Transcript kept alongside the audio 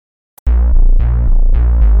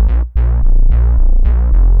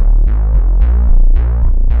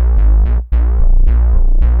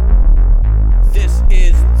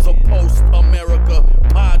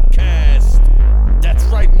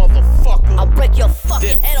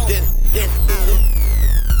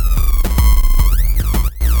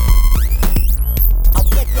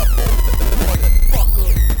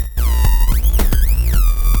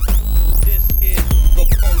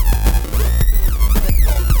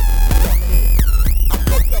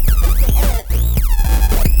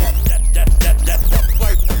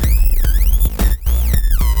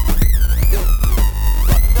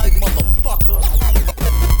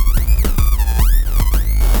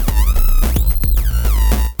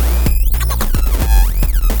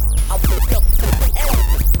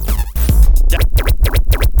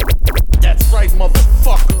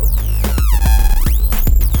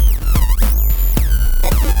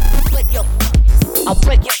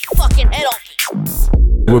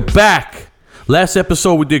We're back. Last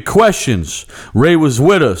episode we did questions. Ray was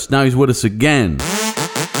with us. Now he's with us again.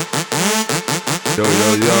 Yo,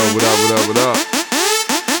 what up?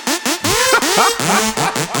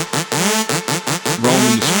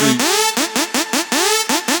 Roaming the streets.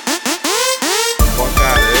 Fuck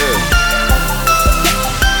out of here.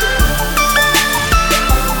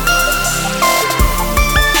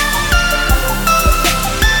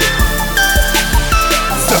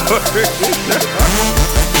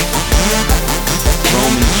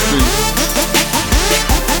 Roaming the streets.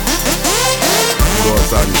 Go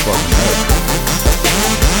outside your fucking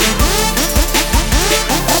head.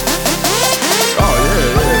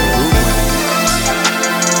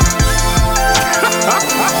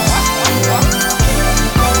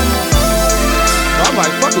 I'm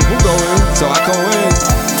like, fuck it, we'll go in. So I go in.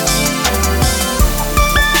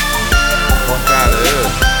 Fuck out of here.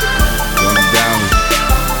 Going down.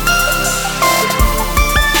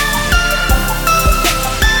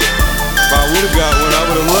 If I would have got one, I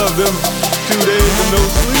would have loved them 2 days of no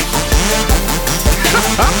sleep.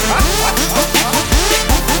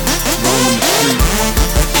 Roaming the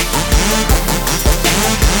streets.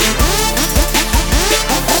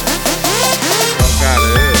 Fuck out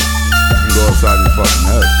of here. Go outside your fucking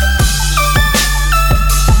head.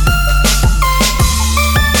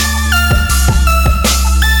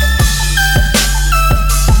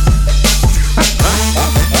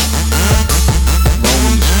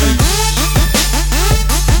 Roaming the streets.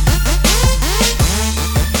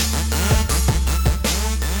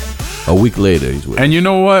 A week later, he's with us. And you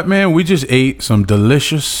know what, man? We just ate some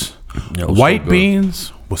delicious Yeah, it was white so good.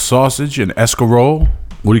 beans with sausage and escarole.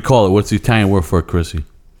 What do you call it? What's the Italian word for it, Chrissy?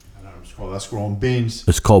 Well, that's growing beans.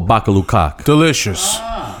 It's called bakalucock. Delicious.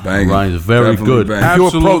 Banging. Ryan is very Definitely good. banging. Pure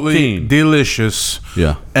Absolutely protein. delicious.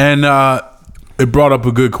 Yeah. And it brought up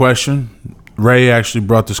a good question. Ray actually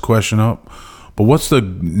brought this question up. But what's the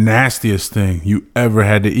nastiest thing you ever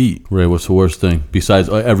had to eat? Ray, what's the worst thing besides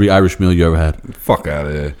every Irish meal you ever had? Fuck out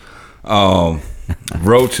of here.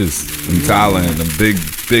 Roaches in Thailand.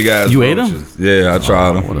 The big ass You ate roaches. Yeah, I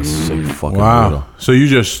tried them. What a sick fucking Wow. weirdo. So you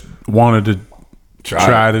just wanted to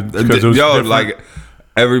try it because it was different? like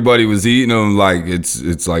everybody was eating them like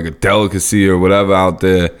it's like a delicacy or whatever out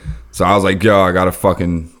there. So I was like, yo, I gotta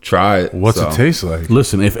fucking try it. What's So, it taste like?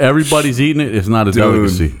 Listen, if everybody's eating it, it's not a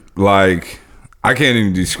delicacy. like I can't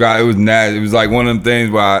even describe. It was nasty. It was like one of them things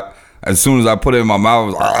where as soon as I put it in my mouth,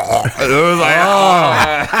 it was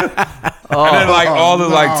like, and then like all the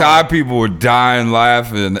like Thai people were dying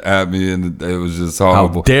laughing at me, and it was just How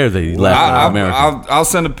horrible. dare they laugh at America? I'll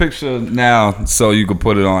send a picture now so you can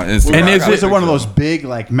put it on Instagram. And is Is it one of those big,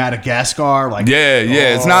 like Madagascar? Like Yeah.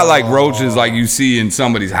 It's not like roaches like you see in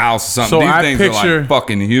somebody's house or something. So These I things picture- are like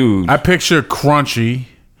fucking huge. I picture crunchy.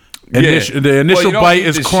 Yeah. The initial Well, you don't bite eat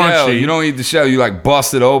is the shell. crunchy. You don't eat the shell. You like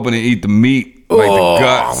bust it open and eat the meat, like the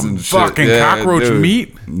guts and shit. fucking Yeah, cockroach dude.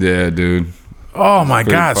 meat? Yeah, dude. Oh my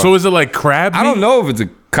God. fuck. So is it like crab meat? I don't know if it's a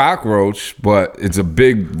cockroach, but it's a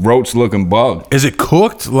big roach-looking bug. Is it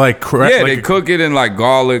cooked like crab? Yeah, they cook it in like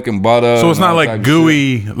garlic and butter. So it's and not all type like of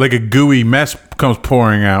gooey, like a gooey mess comes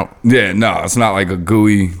pouring out. shit. Yeah, no, it's not like a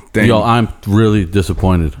gooey thing. Yo, I'm really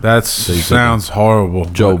disappointed. That sounds horrible.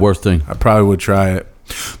 Joe, worst thing. I probably would try it.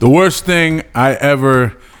 The worst thing I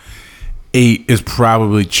ever ate is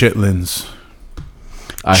probably chitlins.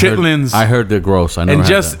 Chitlins. I heard they're gross. I never And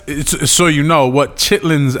had just that. it's, so you know what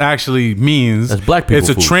chitlins actually means. That's black people It's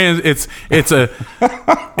a food.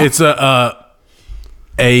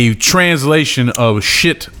 a translation of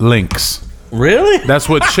shit links. Really? That's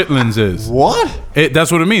what chitlins is. what?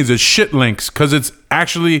 That's what it means. It's shit links because it's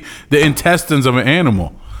actually the intestines of an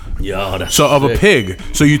animal. Yo, that's So of a sick. pig.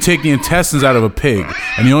 So you take the intestines out of a pig,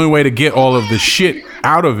 and the only way to get all of the shit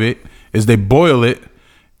out of it is they boil it,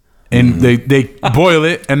 and they boil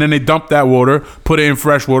it, and then they dump that water, put it in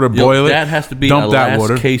fresh water, Yo, boil it. that has to be dump a that last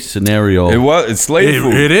water. case scenario. It's slave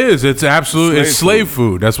food. It is. It's absolute. It's slave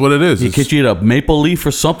food. That's what it is. It's- Can't you eat a maple leaf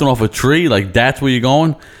or something off a tree? Like that's where you're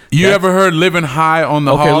going? you That's- ever heard living high on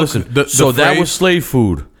the Okay, hog? listen. The So that phrase? was slave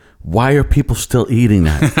food. Why are people still eating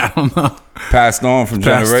that? I don't know. Passed on from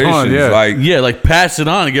Passed on, generations. yeah. Like Yeah, like pass it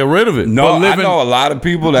on and get rid of it. no, But living- I know a lot of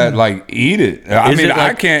people that like eat it. I Is mean, it I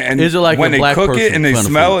like- can't. And is it like when a they black cook it person and they kind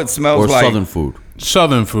of smell food? it smells or like southern food?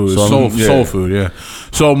 Southern food, Southern, soul yeah. food, yeah.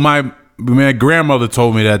 So my grandmother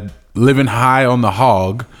told me that living high on the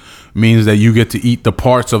hog means that you get to eat the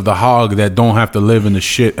parts of the hog that don't have to live in the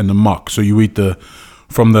shit and the muck. So you eat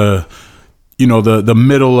from the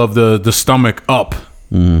middle of the stomach up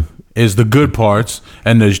is the good parts,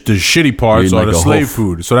 and the shitty parts You are like the a slave hoof.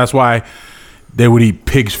 food. So that's why they would eat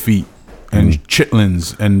pig's feet and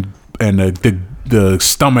chitlins and the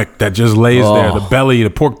stomach that just lays there, the belly, the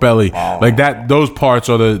pork belly, like that. Those parts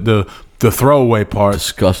are the throwaway parts.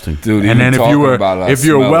 Disgusting, dude. And then if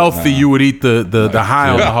you're wealthy, it, you would eat the high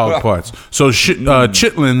on the hog parts. So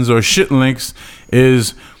chitlins or shitlinks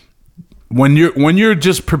is when you're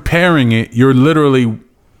just preparing it, you're literally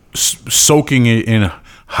soaking it in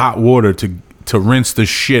hot water to rinse the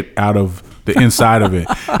shit out of the inside of it,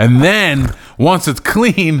 and then once it's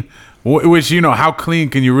clean, which how clean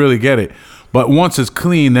can you really get it? But once it's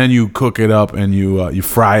clean, then you cook it up and you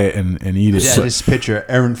fry it and eat it. Yeah, this picture,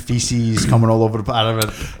 errant feces coming all over the out of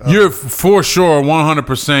it. You're for sure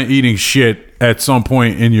 100% eating shit at some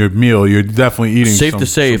point in your meal. You're definitely eating. Safe to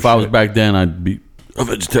say, if I was back then, I'd be a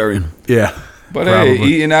vegetarian. Yeah. But hey,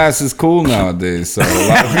 eating ass is cool nowadays. So a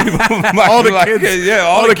lot of people might all the like kids, it. Yeah,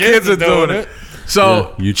 all the kids are doing it.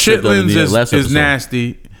 So Yeah, you said that in chitlins the is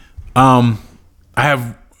nasty.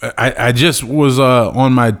 I just was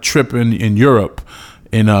on my trip in Europe,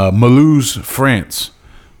 in Mulhouse, France.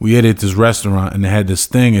 We ate at this restaurant and they had this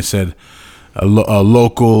thing. It said a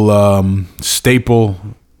local staple,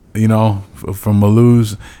 from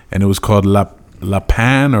Mulhouse, and it was called La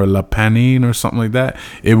Pan or La Panine or something like that.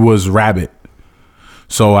 It was rabbit.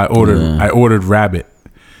 So I ordered rabbit,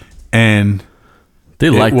 and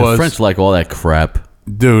the French like all that crap.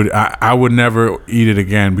 Dude, I would never eat it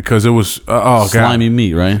again because it was Slimy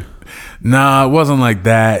meat, right? Nah, it wasn't like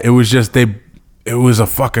that. It was just it was a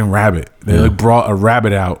fucking rabbit. They brought a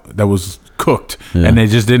rabbit out that was cooked, and they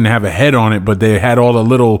just didn't have a head on it, but they had all the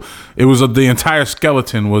little. It was the entire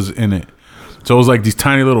skeleton was in it. So it was like these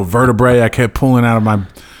tiny little vertebrae I kept pulling out of my.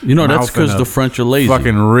 That's because the French are lazy.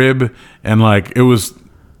 Fucking rib, and like it was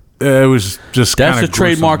just. That's the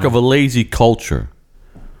trademark of a lazy culture.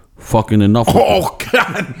 Fucking enough. Oh,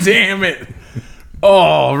 god damn it.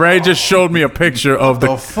 Oh, Ray just showed me a picture of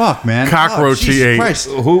the fuck, man, cockroach he ate. Christ.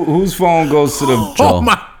 Whose phone goes to the Oh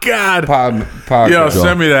my god. Yo,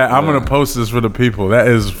 send me that. I'm gonna post this for the people. That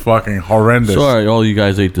is fucking horrendous. Sorry, all you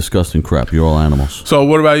guys ate disgusting crap. You're all animals. So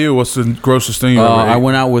what about you? What's the grossest thing you ever ate? I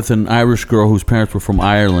went out with an Irish girl whose parents were from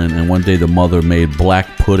Ireland, and one day the mother made black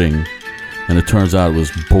pudding, and it turns out it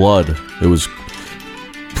was blood. It was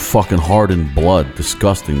fucking hardened blood.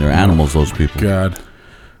 Disgusting. They're animals, those people. God.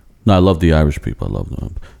 No, I love the Irish people. I love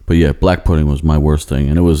them. But yeah, black pudding was my worst thing,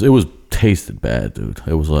 and it was tasted bad, dude.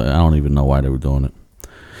 It was like, I don't even know why they were doing it.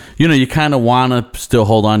 You kind of want to still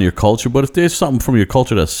hold on to your culture, but if there's something from your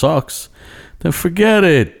culture that sucks, then forget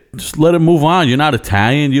it. Just let it move on. You're not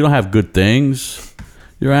Italian. You don't have good things.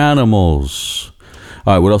 You're animals.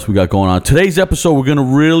 All right, what else we got going on? Today's episode, we're going to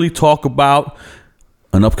really talk about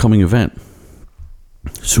an upcoming event.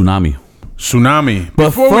 Tsunami. But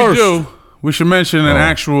Before first, we do, we should mention an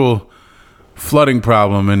actual flooding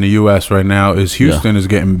problem in the U.S. right now is Houston is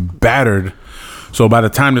getting battered. So by the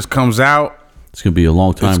time this comes out, it's going to be a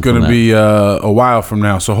long time. It's going to be a while from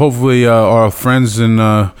now. So hopefully our friends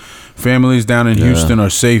and families down in Houston are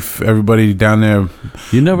safe. Everybody down there,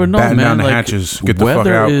 you never know, batten man. down the hatches. Get the fuck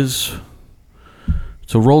out. It's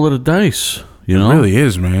a roll of the dice. It really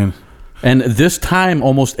is, man. And this time,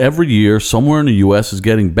 almost every year, somewhere in the U.S. is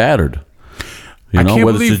getting battered.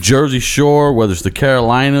 Whether it's the Jersey Shore, whether it's the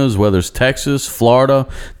Carolinas, whether it's Texas, Florida.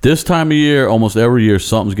 This time of year, almost every year,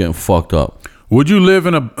 something's getting fucked up. Would you live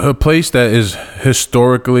in a place that is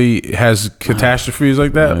historically has catastrophes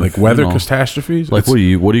like that, like weather catastrophes? Like, what are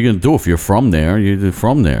you going to do if you're from there? You're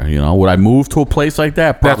from there, Would I move to a place like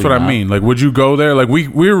that? Probably That's what not. I mean. Like, would you go there? Like,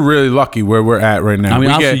 we're really lucky where we're at right now. I mean,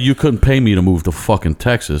 obviously, you couldn't pay me to move to fucking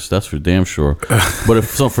Texas. That's for damn sure. But if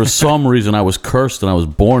for some reason I was cursed and I was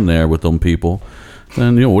born there with them people,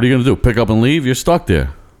 then what are you going to do? Pick up and leave? You're stuck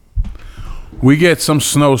there. We get some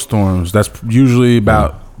snowstorms. That's usually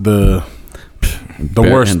about the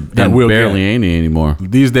worst that we'll barely get. any anymore.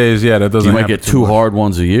 These days, that doesn't. You might get two hard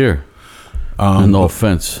ones a year. No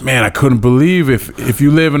offense, man. I couldn't believe if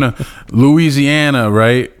you live in a Louisiana,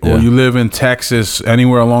 right, or you live in Texas,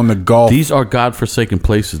 anywhere along the Gulf. These are godforsaken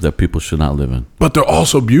places that people should not live in. But they're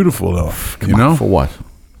also beautiful, though. For what?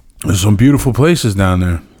 There's some beautiful places down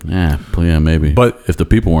there. Yeah, maybe. But if the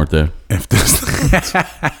people weren't there, it's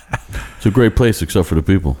a great place except for the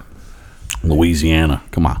people. Louisiana,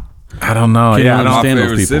 come on. I don't know. Can't Yeah, I understand my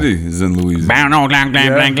those favorite people. city is in Louisiana.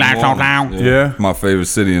 Yeah. My favorite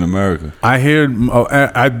city in America. I hear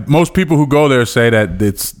most people who go there say that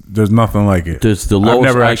there's nothing like it. It's the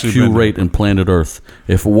lowest IQ rate in planet Earth.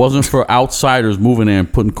 If it wasn't for outsiders moving there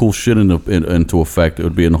and putting cool shit into effect, it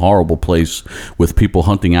would be a horrible place with people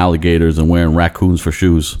hunting alligators and wearing raccoons for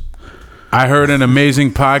shoes. I heard an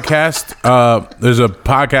amazing podcast. There's a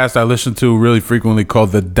podcast I listen to really frequently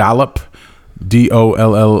called The Dollop,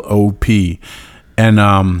 DOLLOP.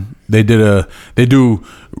 and they do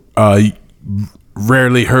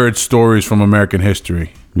rarely heard stories from American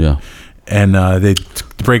history. Yeah. And they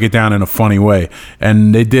break it down in a funny way.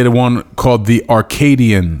 And they did one called The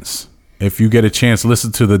Arcadians. If you get a chance,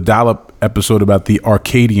 listen to the Dollop episode about the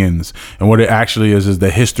Arcadians. And what it actually is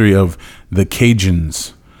the history of the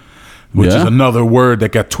Cajuns, which is another word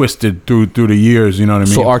that got twisted through the years. You know what I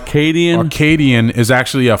mean? So Arcadian is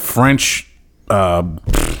actually a French tribe.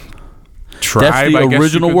 That's the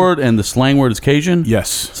original word, and the slang word is Cajun? Yes.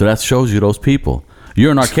 So that shows you those people.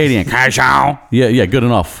 You're an Arcadian. Cajun. Yeah, good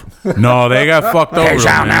enough. No, they got fucked over.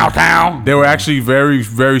 Cajun now. They were actually very,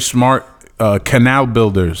 very smart canal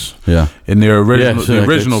builders. Yeah. In their original, the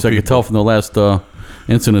original people. I could tell from the last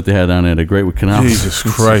incident they had down there. They're great with canals. Jesus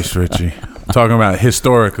Christ, Richie. Talking about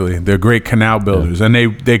historically, they're great canal builders. Yeah. And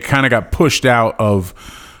they kind of got pushed out of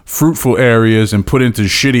fruitful areas and put into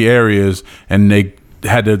shitty areas, and they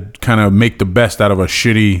had to kind of make the best out of a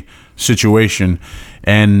shitty situation,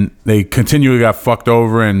 and they continually got fucked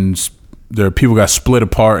over, and their people got split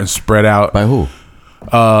apart and spread out. By who?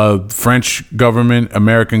 French government,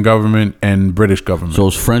 American government, and British government. So it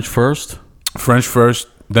was French first? French first.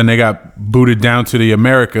 Then they got booted down to the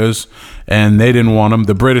Americas, and they didn't want them.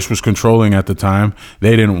 The British was controlling at the time.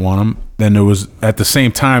 They didn't want them. Then there was, at the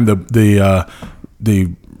same time,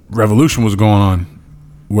 the revolution was going on,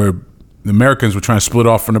 where the Americans were trying to split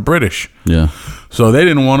off from the British. Yeah. So they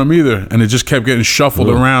didn't want them either. And it just kept getting shuffled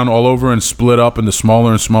around all over and split up into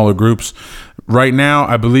smaller and smaller groups. Right now,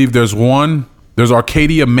 I believe there's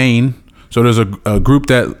Arcadia, Maine. So there's a group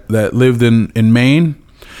that lived in Maine.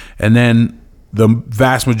 And then the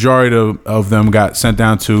vast majority of them got sent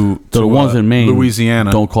down to the ones in Maine,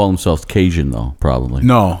 Louisiana. Don't call themselves Cajun, though, probably.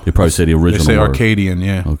 No. They probably say the original They say word. Arcadian,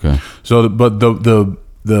 yeah. Okay. So, but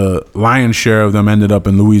the lion's share of them ended up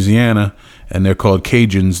in Louisiana, and they're called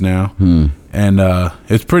Cajuns now. And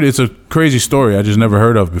it's a crazy story I just never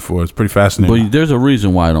heard of before. It's pretty fascinating. But there's a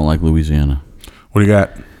reason why I don't like Louisiana. What do you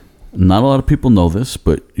got? Not a lot of people know this,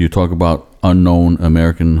 but you talk about unknown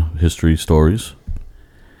American history stories.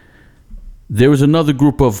 There was another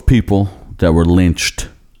group of people that were lynched,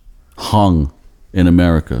 hung in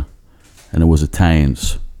America, and it was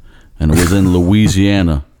Italians, and it was in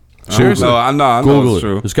Louisiana. Seriously? I know Google it's it.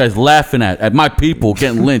 true. This guy's laughing at my people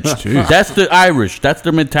getting lynched. That's the Irish. That's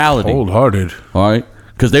their mentality. Cold-hearted. All right?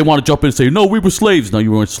 Because they want to jump in and say, no, we were slaves. No,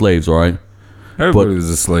 you weren't slaves, all right? Everybody was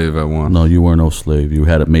a slave at one. No, you were no slave. You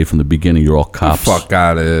had it made from the beginning. You're all cops. Fuck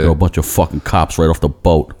out of here. You're a bunch of fucking cops right off the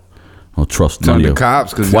boat. I don't trust none of the you.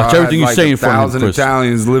 cops, because watch everything you say in front of 1,000 Chris.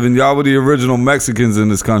 Italians living. Y'all were the original Mexicans in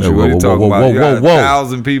this country. Hey, What are you talking about? You had whoa.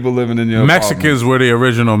 1,000 people living in your Mexicans were the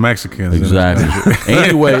original Mexicans. Exactly.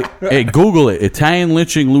 Anyway, hey, Google it. Italian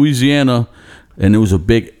lynching, Louisiana, and there was a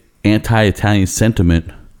big anti-Italian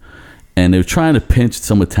sentiment, and they were trying to pinch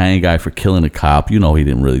some Italian guy for killing a cop. You know he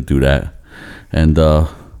didn't really do that. And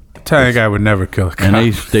Italian guy would never kill a cop.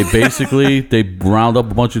 and they basically they round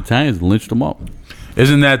up a bunch of Italians and lynched them up.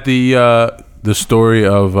 Isn't that the story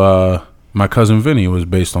of My Cousin Vinny was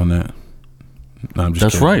based on that? No, I'm just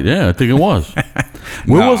That's kidding. right. Yeah, I think it was.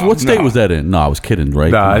 What state was that in? No, I was kidding,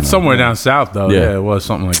 right? Nah, it's somewhere down south though. Yeah. Yeah, it was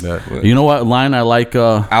something like that. You know what line I like?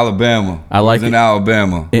 Alabama. I like it was in it.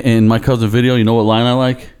 Alabama. In my cousin video, you know what line I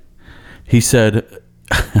like? He said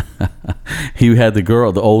he had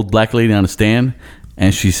the old black lady on the stand,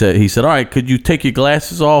 and he said, all right, could you take your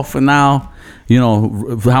glasses off and now,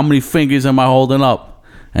 how many fingers am I holding up?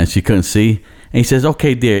 And she couldn't see. And he says,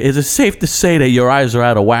 okay, dear, is it safe to say that your eyes are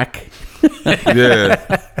out of whack?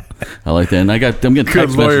 Yeah. I like that. And I'm getting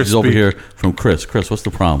text messages over speak. here from Chris. Chris, what's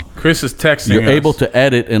the problem? Chris is texting. You're us. able to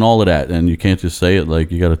edit and all of that, and you can't just say it.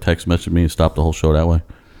 Like, you got to text message me and stop the whole show that way.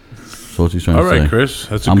 So what's he trying All to say? right, Chris.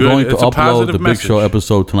 That's I'm going to it's a upload positive the Big message. Show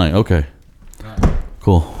episode tonight. Okay.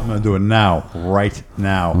 Cool. I'm gonna do it now, right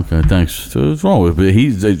now. Okay, thanks. So what's wrong with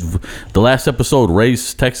it? The last episode,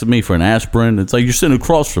 Ray's texted me for an aspirin. It's like you're sitting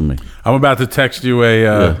across from me. I'm about to text you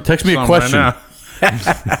a text me a something question. Right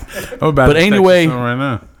now. I'm about to text anyway- you something right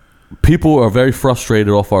now. People are very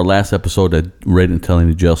frustrated off our last episode that Ray didn't tell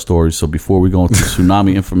any jail stories. So before we go into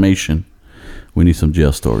tsunami information, we need some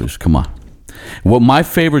jail stories. Come on. What my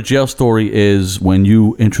favorite jail story is when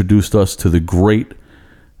you introduced us to the great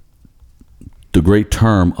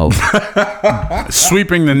term of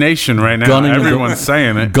Sweeping the nation right now. Gunning Everyone's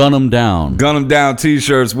saying it. gun them down. Gun them down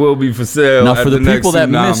t-shirts will be for sale. Now, at for the next people that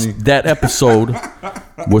tsunami. missed that episode,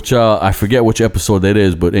 which I forget which episode that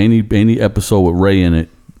is, but any episode with Ray in it,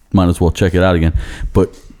 might as well check it out again.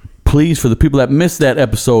 But please, for the people that missed that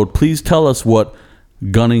episode, please tell us what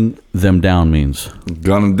gunning them down means.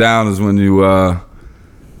 Gun them down is when you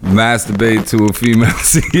masturbate to a female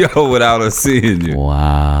CEO without her seeing you.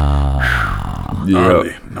 Wow.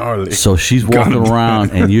 Gnarly. So she's walking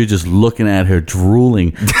around and you're just looking at her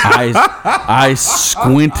drooling, eyes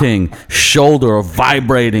squinting, shoulder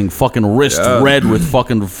vibrating, fucking wrist red with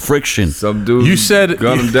fucking friction. Some dude You said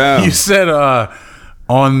gun him down. You said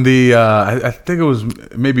on the I think it was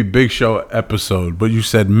maybe Big Show episode, but you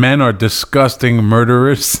said men are disgusting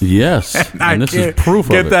murderers. Yes. I And this is can't proof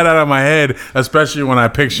of get it. that out of my head, especially when I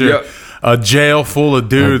picture Yep. a jail full of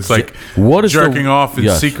dudes like what is jerking off in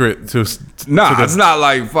yes. secret to Nah, it's not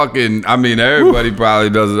like fucking. I mean, everybody probably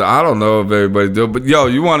does it. I don't know if everybody do, but yo,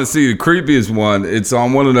 you want to see the creepiest one? It's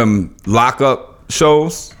on one of them lockup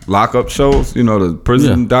shows. You know, the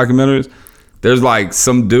prison documentaries. There's like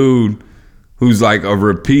some dude who's like a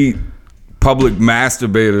repeat public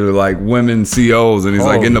masturbator to like women COs, and he's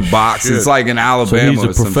like in the box. shit. It's like in So Alabama. he's a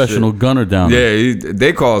or some professional shit. gunner down there. Yeah,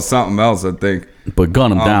 they call it something else, I think. But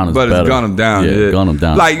gun him down is but better. it's gun him down. Yeah, gun him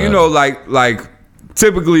down. Like is you better. know, like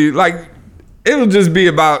typically, like it'll just be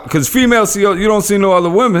about because female COs, you don't see no other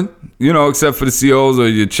women, you know, except for the COs or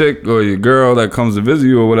your chick or your girl that comes to visit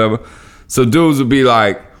you or whatever. So dudes would be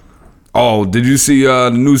like, "Oh, did you see the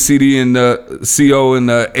new CD in the CO in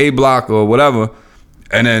the A block or whatever?"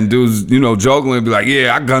 And then dudes, you know, jokingly be like,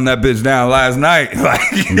 "Yeah, I gunned that bitch down last night." Like,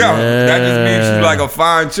 you know, that just means she's like a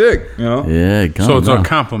fine chick, you know. Yeah, gun So him it's a down.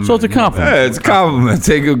 compliment. So it's a compliment. Yeah, it's a compliment.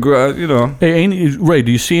 Take a grudge, you know. Hey, Ray,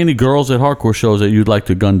 do you see any girls at hardcore shows that you'd like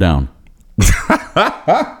to gun down?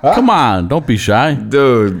 Come on, don't be shy.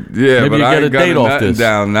 Dude, yeah, Maybe but you I get ain't a date gunning off nothing this.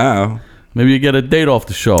 down now. Maybe you get a date off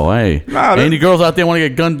the show. Hey, Nah, any girls out there want to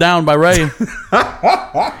get gunned down by Ray?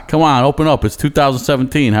 Come on, open up. It's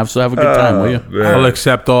 2017. Have a good time, will you? I'll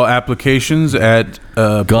accept all applications at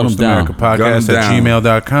Gun 'em down. postamericapodcast Gun 'em at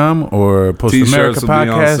gmail.com or T-shirts will be on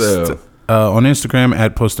postamericapodcast sale. on Instagram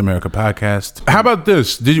at postamericapodcast. How about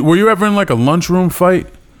this? Were you ever in like a lunchroom fight?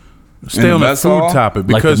 Stay the on the mess food hall? topic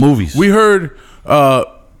Like the because movies. we heard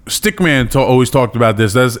Stickman always talked about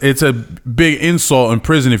this. It's a big insult in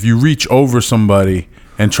prison if you reach over somebody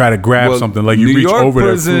and try to grab Well, something, like you New reach York over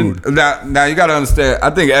prison, their food. Now you got to understand. I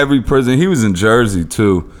think every prison. He was in Jersey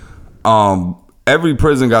too. Every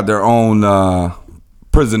prison got their own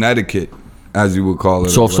prison etiquette, as you would call it.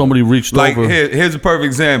 So if somebody reached like over, here's a perfect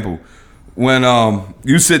example. When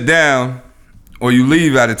you sit down or you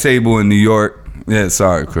leave at a table in New York. Yeah,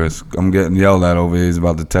 sorry, Chris. I'm getting yelled at over here. He's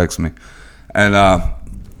about to text me. And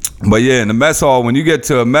but yeah, in the mess hall, when you get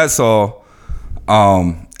to a mess hall,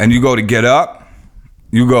 and you go to get up,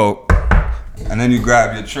 you go, and then you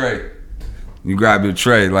grab your tray. You grab your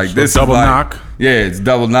tray like So this. double is like, knock? Yeah, it's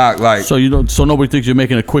double knock. Like, so you don't. So nobody thinks you're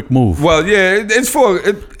making a quick move. well, yeah, it's for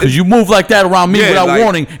Because you move like that around me Yeah, without like-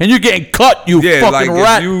 warning, and you're getting cut. You yeah, like fucking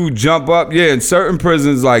rat. if you jump up. Yeah, in certain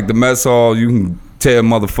prisons like the mess hall, you can tear a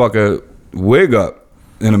motherfucker wig up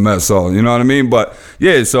in a mess hall. You know what I mean? But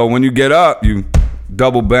yeah, so when you get up, you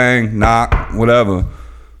double bang, knock, whatever.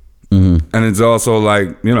 And it's also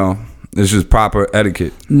like, you know, it's just proper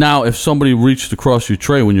etiquette. Now, if somebody reached across your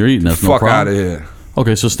tray when you're eating, that's no Fuck problem. out of here.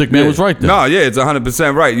 Okay, so Stickman was right there. No, yeah, it's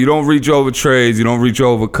 100% right. You don't reach over trays. You don't reach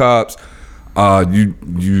over cups.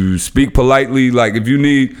 You speak politely. Like if you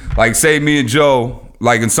need, like say me and Joe,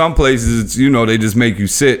 like in some places, it's, you know, they just make you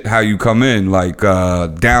sit how you come in, like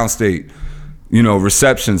downstate, you know,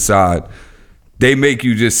 reception side. They make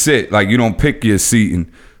you just sit, like you don't pick your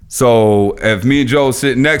seating. So if me and Joe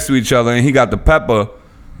sit next to each other and he got the pepper,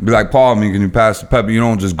 be like, pardon me, can you pass the pepper? You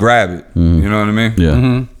don't just grab it. You know what I mean?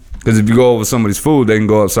 Yeah. Because if you go over somebody's food, they can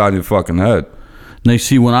go upside your fucking head. Now, you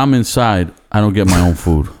see, when I'm inside, I don't get my own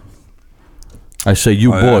food. I say,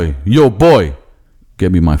 you Oh, boy, yeah. yo boy,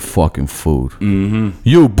 get me my fucking food.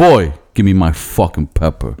 You boy, give me my fucking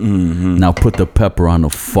pepper. Now put the pepper on the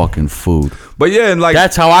fucking food. But yeah, and like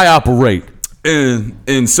That's how I operate.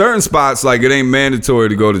 in certain spots, like it ain't mandatory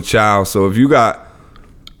to go to chow. So if you got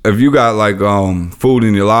like food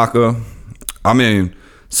in your locker, I mean,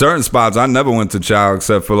 certain spots I never went to chow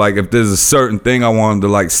except for like if there's a certain thing I wanted to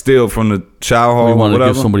like steal from the chow hall We or want to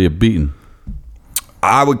whatever. give somebody a beating.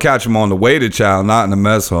 I would catch him on the way to chow, not in the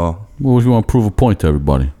mess hall. What would you want to prove a point to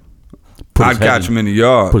everybody? Put his I'd head catch him in the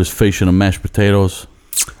yard. Put his face in the mashed potatoes.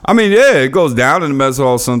 I mean, yeah, it goes down in the mess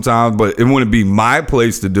hall sometimes, but it wouldn't be my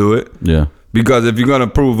place to do it. Yeah. Because if you're going to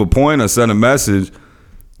prove a point or send a message,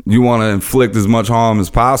 you want to inflict as much harm as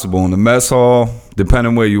possible. In the mess hall,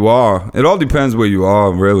 depending where you are, it all depends where you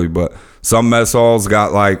are, really. But some mess halls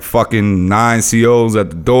got like fucking 9 COs at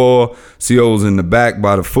the door, COs in the back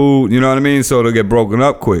by the food, you know what I mean? So they'll get broken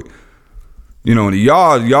up quick. You know, in the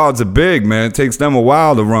yards are big, man. It takes them a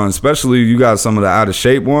while to run, especially you got some of the out of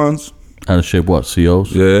shape ones. Out of shape what?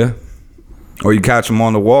 COs? Yeah. Or you catch them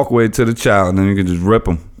on the walkway to the child, and then you can just rip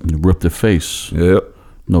them. You rip their face. Yep.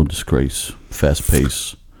 No disgrace. Fast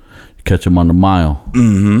pace. You catch them on the mile.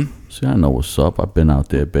 Mm-hmm. See, I know what's up. I've been out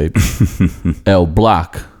there, baby. L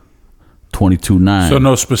Block. 22-9. So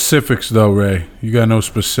no specifics though, Ray. You got no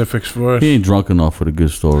specifics for us? He ain't drunk enough for the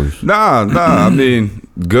good stories. Nah. I mean,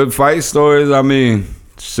 good fight stories. I mean,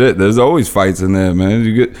 shit. There's always fights in there, man.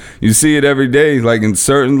 You see it every day. Like in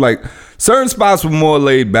certain spots were more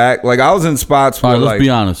laid back. Like I was in spots where, All right, let's be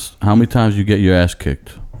honest. How many times you get your ass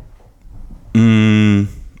kicked?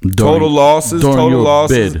 Total losses. During Total your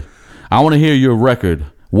losses. bid. I want to hear your record.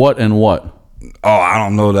 What and what? Oh, I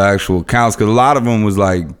don't know the actual counts because a lot of them was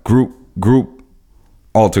like group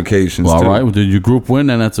altercations. Well, all too. right. Well, did your group win?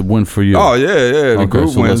 Then that's a win for you. Oh yeah. The Okay, group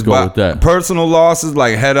so wins. let's go But with that. Personal losses,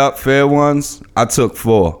 like head up, fair ones. I took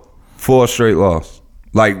 4 straight loss.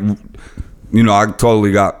 Like, I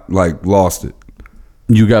totally got lost it.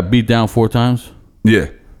 You got beat down 4 times? Yeah.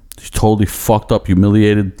 You totally fucked up,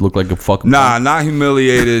 humiliated, looked like a fucking... Nah, not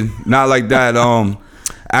humiliated, not like that.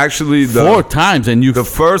 Actually, 4 times, and the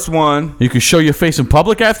first one. You can show your face in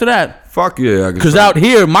public after that? Fuck yeah. Because out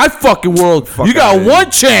here, my fucking world, you got outta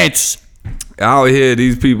one chance. Out here,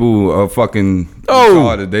 these people are fucking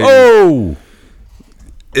retarded.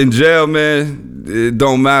 In jail, man, it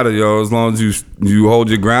don't matter, yo. As long as you hold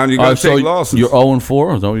your ground, you gotta take losses. You're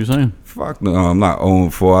 0-4? Is that what you're saying? Fuck no, I'm not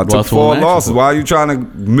 0-4. I took 4 losses. Why are you trying to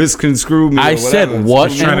misconstrue me? I said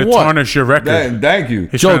what He's trying and to what? tarnish your record. Thank you.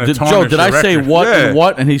 Joe, did I say what and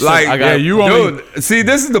what? And he said, I got dude, see,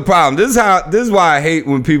 this is the problem. This is why I hate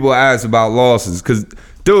when people ask about losses. Because,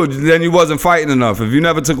 dude, then you wasn't fighting enough. If you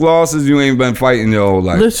never took losses, you ain't been fighting your whole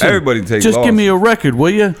life. Listen, everybody takes just losses. give me a record,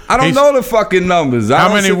 will you? I don't know the fucking numbers. I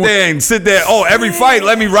don't sit there, every fight,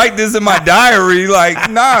 let me write this in my diary.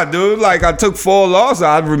 Like, nah, dude. Like, I took 4 losses.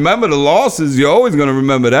 I remember the losses. You're always going to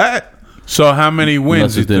remember that. So how many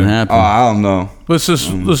wins? Unless it didn't happen. Oh, I don't know. This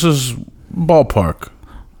is ballpark.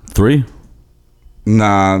 3?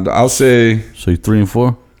 Nah, I'll say... So you're 3 and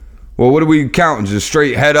 4? Well, what are we counting? Just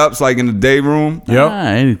straight head ups like in the day room? Yep.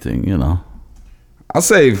 Anything, I'll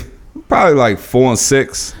say probably like 4 and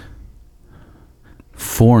 6.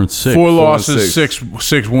 4 and 6. 4 losses,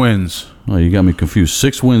 6 wins. Oh, you got me confused.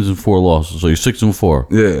 6 wins and 4 losses. So you're 6 and 4.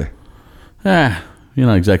 Yeah. You're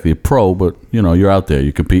not exactly a pro, but you're out there.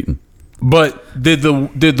 You're competing. But did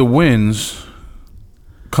the wins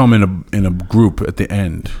come in a group at the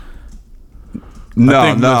end?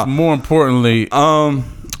 No. More importantly,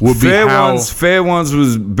 would be Fair ones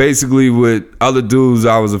was basically with other dudes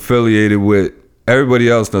I was affiliated with. Everybody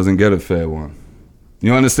else doesn't get a fair one.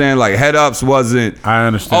 You understand? Like head ups wasn't. I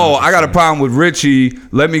understand. Oh, I got a problem with Richie.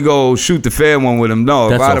 Let me go shoot the fair one with him. No,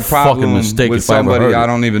 That's if I had a a problem fucking mistake with if I ever somebody heard I it.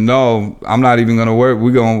 don't even know, I'm not even gonna work.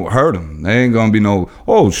 We gonna hurt them. They ain't gonna be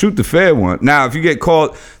shoot the fair one. Now, if you get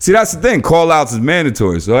called, see that's the thing. Call outs is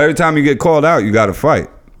mandatory. So every time you get called out, you got to fight.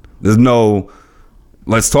 There's no.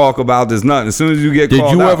 Let's talk about this. Nothing. As soon as you get called out.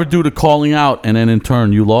 Did you ever do the calling out and then in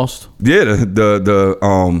turn you lost? Yeah,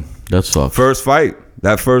 the That sucks. first fight.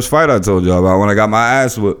 That first fight I told you about when I got my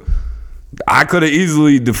ass whipped. I could have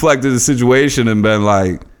easily deflected the situation and been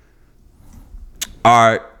like, all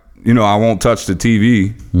right, I won't touch the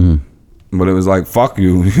TV. Mm-hmm. But it was like, fuck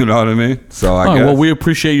you. You know what I mean? So I guess. Well, we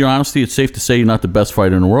appreciate your honesty. It's safe to say you're not the best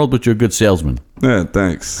fighter in the world, but you're a good salesman. Yeah,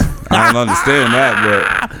 thanks. I don't understand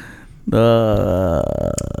that, but.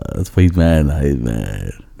 That's why he's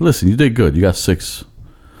mad. Listen, you did good. You got 6.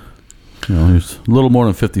 He's a little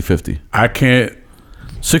more than 50-50. I can't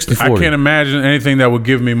 60-40. I can't imagine anything that would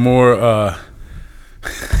give me more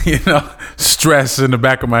stress in the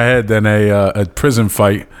back of my head than a prison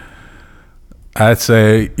fight. I'd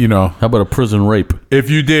say, How about a prison rape? if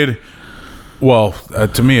you did, well,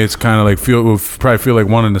 to me, it's kind of like it would probably feel like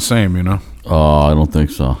one and the same, Oh, I don't think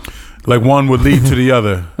so. Like one would lead to the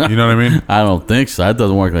other. You know what I mean? I don't think so. That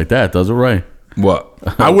doesn't work like that, does it, Ray? What?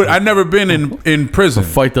 I've never been in prison. A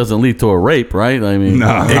fight doesn't lead to a rape, right? I mean,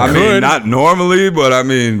 I mean, not normally, but I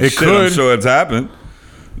mean, It I'm could. sure it's happened.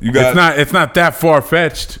 You got It's not that far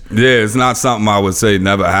fetched. Yeah, it's not something I would say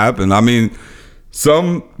never happened. I mean,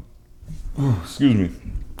 excuse me.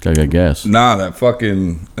 I got gas. Nah, that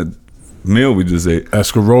fucking meal we just ate.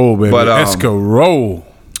 Escarole, baby. But, Escarole.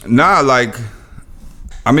 Nah,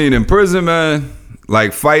 I mean, in prison, man,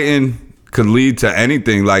 fighting could lead to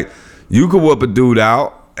anything. Like, you could whoop a dude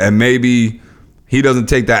out, and maybe he doesn't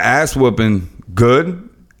take that ass whooping good,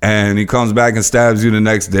 and he comes back and stabs you the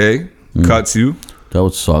next day, cuts you, That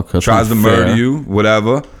would suck. That's tries to not fair. murder you,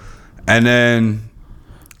 whatever. And then,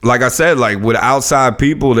 like I said, with outside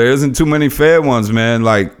people, there isn't too many fair ones, man.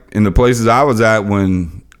 Like, in the places I was at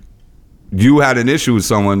when you had an issue with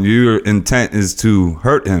someone, your intent is to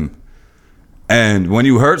hurt him. And when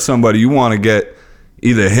you hurt somebody, you want to get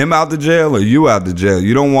either him out the jail or you out the jail.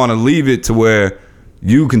 You don't want to leave it to where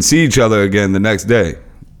you can see each other again the next day.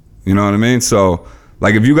 You know what I mean? So,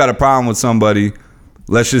 like, if you got a problem with somebody,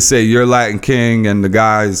 let's just say you're Latin King and the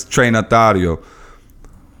guy's Trey Natario,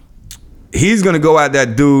 he's going to go at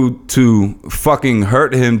that dude to fucking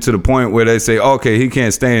hurt him to the point where they say, okay, he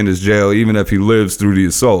can't stay in this jail even if he lives through the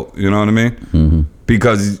assault. You know what I mean? Mm-hmm.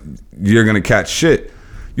 Because you're going to catch shit.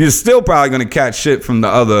 You're still probably going to catch shit from the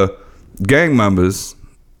other gang members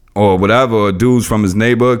or whatever, or dudes from his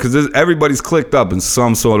neighborhood, because everybody's clicked up in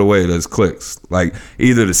some sort of way. There's cliques, like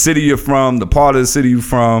either the city you're from, the part of the city you're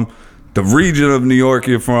from, the region of New York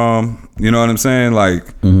you're from. You know what I'm saying?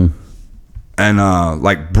 Like, and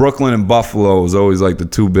like Brooklyn and Buffalo is always like the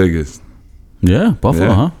two biggest. Yeah,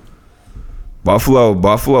 Buffalo, huh? Buffalo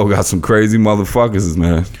got some crazy motherfuckers,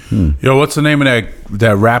 man. Yo, what's the name of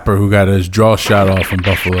that rapper who got his jaw shot off in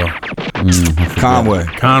Buffalo? Conway.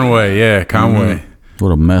 Conway.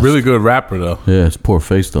 What a mess. Really good rapper though. Yeah, it's poor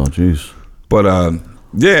face though. Jeez. But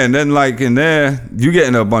yeah, and then like in there, you get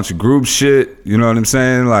into a bunch of group shit. You know what I'm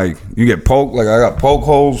saying? Like you get poked. Like I got poke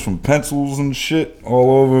holes from pencils and shit all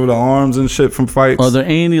over the arms and shit from fights. Are there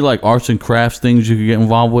any like arts and crafts things you could get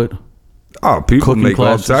involved with? Oh, people Cooking make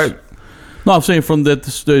classes? all type. No, I'm saying from that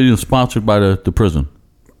sponsored by the prison.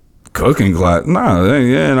 Cooking class? Nah,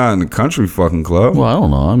 yeah, not in the country fucking club. Well, I don't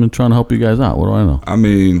know. I'm trying to help you guys out. What do I know? I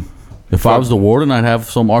mean, if I was the warden, I'd have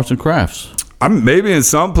some arts and crafts. Maybe in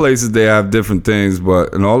some places they have different things,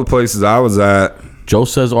 but in all the places I was at, Joe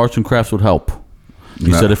says arts and crafts would help.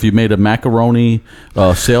 He said if you made a macaroni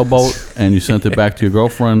sailboat and you sent it back to your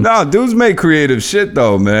girlfriend. No, dudes make creative shit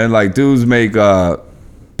though, man. Like dudes make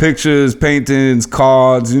pictures, paintings,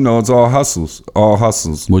 cards. You know, it's all hustles. All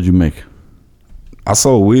hustles. What'd you make? I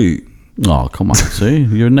sold weed. Oh, come on. See?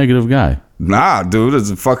 You're a negative guy. Nah, dude, it's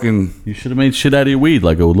a fucking... You should have made shit out of your weed,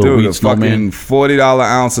 like a little weed snowman. Dude, a fucking $40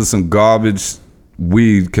 ounce of some garbage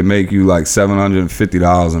weed can make you like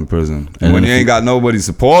 $750 in prison. And when you ain't got nobody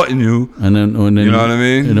supporting you, and then you know what I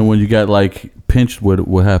mean? And then when you got like pinched,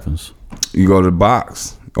 what happens? You go to the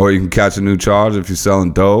box. Or you can catch a new charge if you're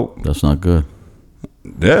selling dope. That's not good.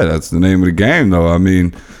 Yeah, that's the name of the game, though. I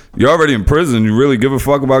mean, you're already in prison. You really give a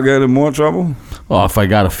fuck about getting in more trouble? Oh, if I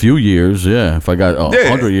got a few years, yeah. If I got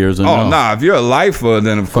 100 years, then no. Nah. If you're a lifer,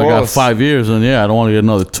 then of course. If I got 5 years, then yeah, I don't want to get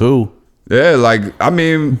another 2. Yeah, like, I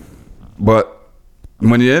mean, but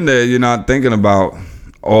when you're in there, you're not thinking about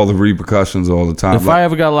all the repercussions all the time. If I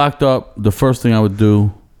ever got locked up, the first thing I would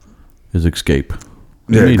do is escape.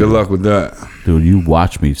 Yeah, good luck with that. Dude, you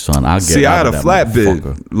watch me, son. I had a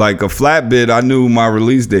flatbid. Like a flatbid, I knew my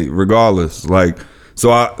release date regardless. Like,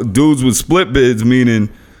 so dudes with split bids, meaning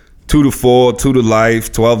 2 to 4, 2 to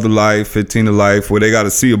life, 12 to life, 15 to life, where they got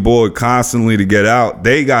to see a board constantly to get out.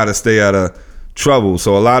 They got to stay out of trouble.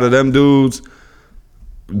 So a lot of them dudes,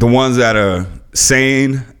 the ones that are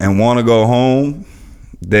sane and want to go home,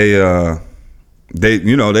 they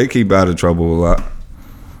keep out of trouble a lot.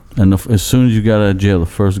 And as soon as you got out of jail, the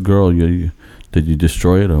first girl, did you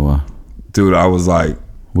destroy it or what? Dude, I was like...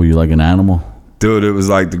 Were you like an animal? Dude, it was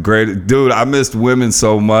like the greatest... Dude, I missed women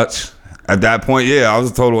so much. At that point, yeah, I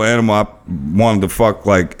was a total animal. I wanted to fuck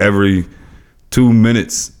like every 2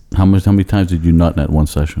 minutes. How many times did you nut in that one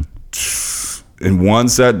session? In one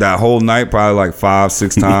set, that whole night, probably like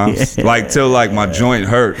 5-6 times. Yeah. Like till like my joint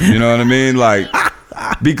hurt. You know what I mean? Like,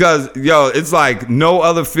 because, yo, it's like no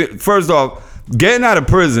other... First off... Getting out of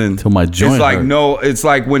prison, till my joint hurt. It's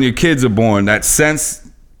like when your kids are born. That sense,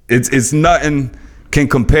 it's nothing can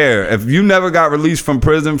compare. If you never got released from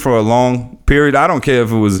prison for a long period, I don't care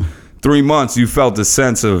if it was 3 months, you felt the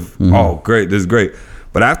sense of, oh, great, this is great.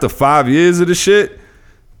 But after 5 years of the shit,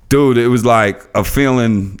 dude, it was like a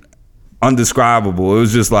feeling undescribable. It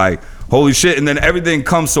was just like, holy shit. And then everything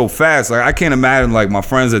comes so fast. Like I can't imagine like my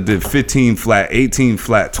friends that did 15 flat, 18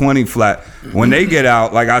 flat, 20 flat. When they get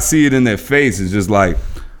out, like I see it in their face. It's just like.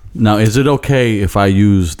 Now, is it okay if I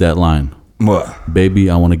use that line? What? Baby,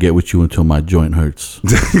 I want to get with you until my joint hurts.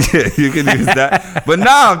 Yeah, you can use that. But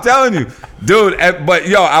nah, I'm telling you, dude. But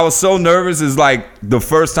yo, I was so nervous. It's like the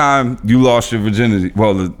first time you lost your virginity.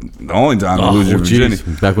 Well, the only time you lose your virginity.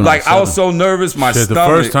 Back when I was so nervous. My stomach. The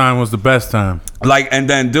first time was the best time. Like, and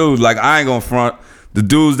then, dude, like I ain't gonna front. The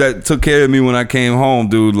dudes that took care of me when I came home,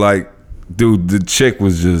 dude, the chick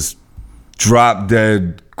was just drop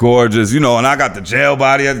dead. Gorgeous, and I got the jail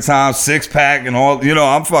body at the time, 6-pack and all,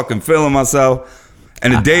 I'm fucking feeling myself.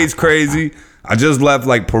 And the day's crazy. I just left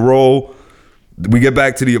like parole. We get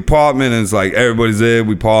back to the apartment and it's like everybody's there,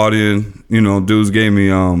 we partying, dudes gave me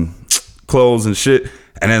clothes and shit.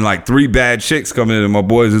 And then like 3 bad chicks come in, and my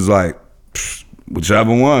boys is like,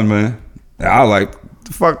 whichever one, man. And I like,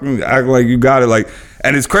 the fuck, act like you got it. Like,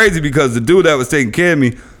 and it's crazy because the dude that was taking care of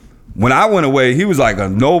me, when I went away, he was like a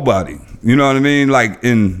nobody. You know what I mean? Like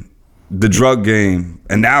in the drug game.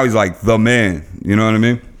 And now he's like the man. You know what I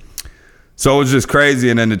mean? So it was just crazy.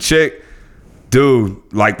 And then the chick, dude,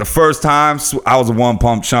 like the first time, I was a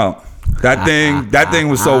 1-pump chump. That thing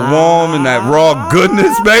was so warm and that raw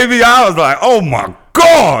goodness, baby. I was like, oh my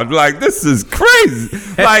God, like this is crazy.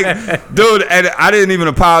 Like, dude, and I didn't even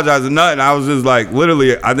apologize or nothing. I was just like,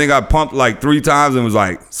 literally, I think I pumped like 3 times and was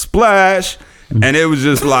like, splash. And it was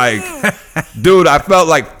just like, dude, I felt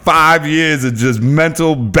like 5 years of just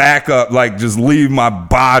mental backup, like just leave my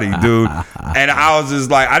body, dude. And I was just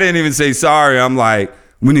like, I didn't even say sorry. I'm like,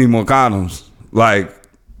 we need more condoms. Like,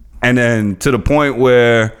 and then to the point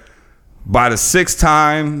where by the 6th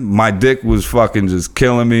time, my dick was fucking just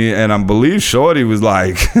killing me. And I believe Shorty was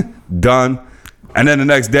like, done. And then the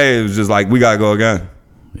next day, it was just like, we gotta go again.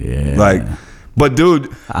 Yeah. Like, but dude,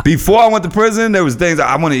 before I went to prison, there was things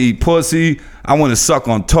I want to eat pussy. I want to suck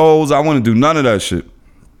on toes. I want to do none of that shit.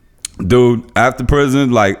 Dude, after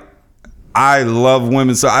prison, like, I love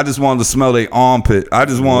women, so I just wanted to smell their armpit. I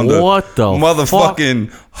just wanted to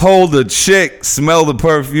motherfucking hold a chick, smell the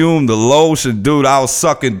perfume, the lotion. Dude, I was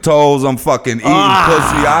sucking toes. I'm fucking eating pussy.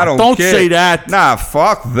 I don't care. Say that. Nah,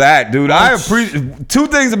 fuck that, dude. I appreciate 2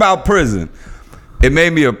 things about prison. It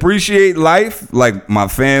made me appreciate life, like my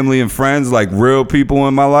family and friends, like real people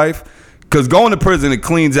in my life. Because going to prison, it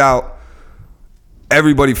cleans out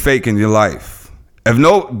everybody faking your life.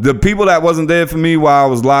 The people that wasn't there for me while I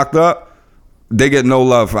was locked up, they get no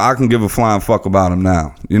love. I can give a flying fuck about them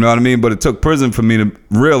now. You know what I mean? But it took prison for me to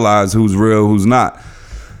realize who's real, who's not.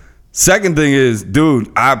 Second thing is, dude,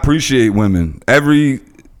 I appreciate women. Every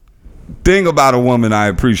thing about a woman I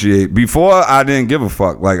appreciate. Before, I didn't give a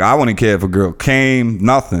fuck. Like, I wouldn't care if a girl came,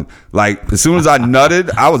 nothing. Like, as soon as I nutted,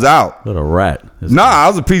 I was out. What a rat. Nah, I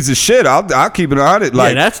was a piece of shit. I'll keep it on it.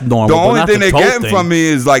 Like, yeah, that's normal. The only thing they're getting from me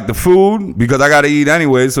is like the food, because I got to eat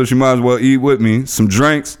anyway, so she might as well eat with me. Some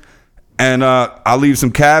drinks. And I'll leave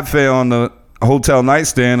some cab fare on the hotel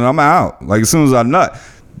nightstand and I'm out. Like, as soon as I nut.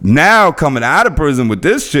 Now, coming out of prison with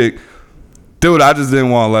this chick, dude, I just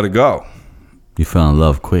didn't want to let it go. You fell in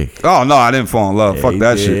love quick. Oh, no, I didn't fall in love. Yeah, Fuck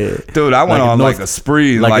that shit. Dude, I went on like a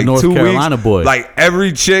spree in like 2 Carolina weeks. Boy. Like,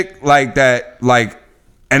 every chick like that, like,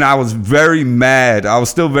 and I was very mad. I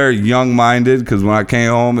was still very young-minded because when I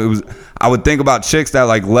came home, I would think about chicks that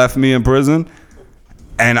like left me in prison.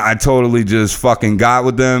 And I totally just fucking got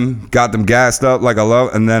with them, got them gassed up like I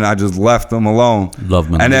love, and then I just left them alone.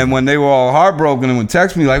 Love them. And then when they were all heartbroken and would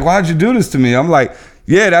text me like, why'd you do this to me? I'm like,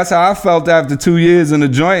 yeah, that's how I felt after 2 years in the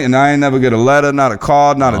joint, and I ain't never get a letter, not a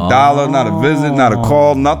card, not a dollar, not a visit, not a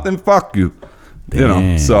call, nothing. Fuck you. Damn. You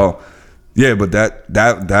know, so yeah, but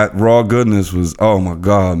that raw goodness was, oh my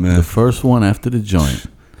God, man. The first one after the joint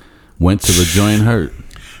went to the joint hurt.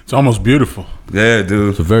 It's almost beautiful. Yeah, dude.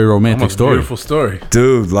 It's a very romantic story. Beautiful story.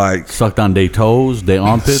 Dude, like. Sucked on their toes, their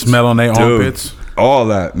armpits. Smell on their armpits. All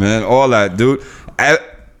that, man. All that, dude.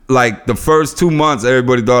 Like, the first 2 months,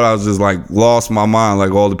 everybody thought I was just, like, lost my mind.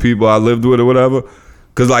 Like, all the people I lived with or whatever.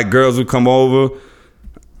 Because, like, girls would come over.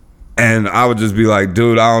 And I would just be like,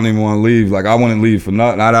 dude, I don't even want to leave. Like, I wouldn't leave for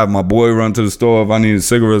nothing. I'd have my boy run to the store if I needed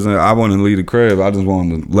cigarettes. And I wouldn't leave the crib. I just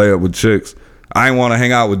wanted to lay up with chicks. I ain't want to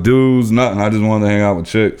hang out with dudes, nothing. I just wanted to hang out with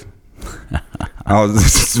chicks. I was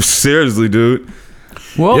seriously, dude.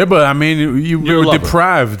 Well, yeah, but I mean, you were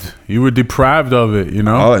deprived. You were deprived of it, you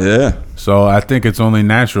know. Oh yeah. So I think it's only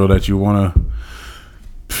natural that you want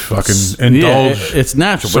to fucking indulge. Yeah, it's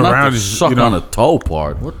natural, but not to suck on a toe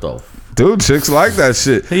part. What the? Dude, chicks like that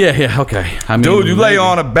shit. Yeah, okay. I mean, dude, you lay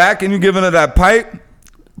on her back and you giving her that pipe.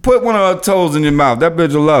 Put one of her toes in your mouth. That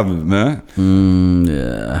bitch will love it, man.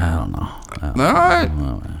 Yeah, I don't know. All right.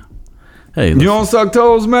 Hey, you don't suck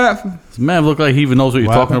toes, Matt? This man look like he even knows what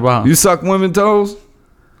you're talking about. You suck women toes?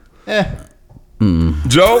 Yeah.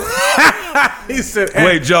 Joe? He said,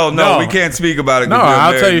 wait, Joe, no, we can't speak about it. No,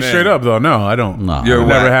 I'll tell you straight up, though. No, I don't. No. You're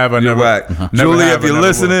never whack. have. I You're never. Whack. Never Julie, have, if you're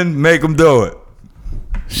listening, make them do it.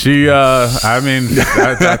 She, I mean,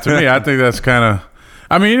 to me, I think that's kind of.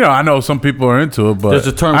 I mean, you know, I know some people are into it, but there's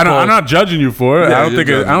a term I'm not judging you for it. Yeah, I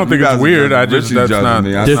don't think it's weird. I just that's not.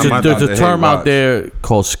 There's a term out there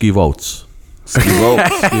called ski votes. Ski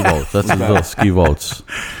votes. Ski votes. That's a little ski votes.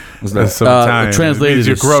 That's some Italian. Translated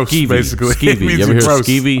you're as gross, skeevy. basically. Skeevy. You ever hear of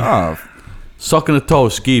skeevy? Oh. Sucking a toe,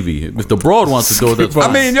 skeevy. If the broad wants to do it, that's fine.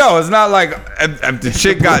 I mean, yo, it's not like if the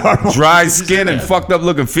chick got dry skin and fucked up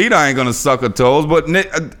looking feet, I ain't gonna suck her toes. But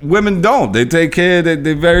women don't. They take care.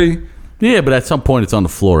 They're very Yeah, but at some point it's on the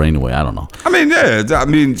floor anyway. I don't know. I mean, yeah. I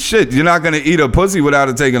mean, shit. You're not gonna eat a pussy without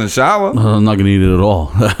it taking a shower. I'm not gonna eat it at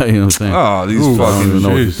all. You know what I'm saying? Oh, these I don't fucking. even know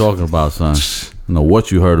what you're talking about, son. I don't know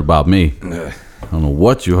what you heard about me. I don't know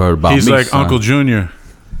what you heard about He's me. like son. Uncle Junior.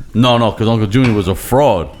 No, because Uncle Junior was a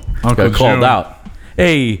fraud. Uncle Got called June. out.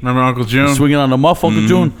 Hey, Remember Uncle June? swinging on the muff, Uncle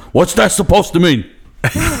June. What's that supposed to mean?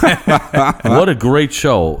 What a great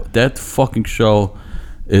show. That fucking show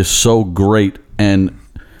is so great. And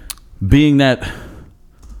being that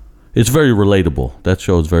it's very relatable. That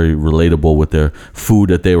show is very relatable with their food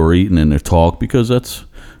that they were eating and their talk, because that's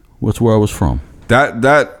where I was from.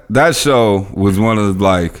 That show was one of the,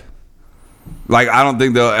 like I don't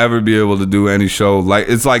think they'll ever be able to do any show like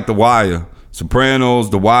it's like The Wire, Sopranos,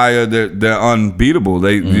 The Wire. They're unbeatable.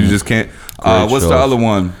 You just can't. What's the other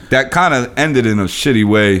one that kind of ended in a shitty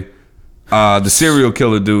way? The serial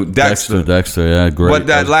killer dude, Dexter. Dexter, yeah, great. But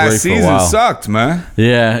that last season sucked, man.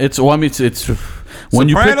 Yeah, it's. Well, I mean, it's when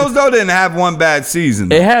Sopranos though didn't have one bad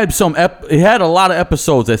season. It had some. It had a lot of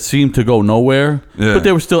episodes that seemed to go nowhere, but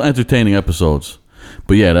they were still entertaining episodes.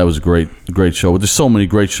 But yeah, that was a great show. There's so many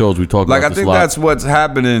great shows we talk about. I think that's what's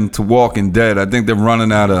happening to Walking Dead. I think they're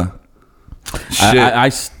running out of shit. I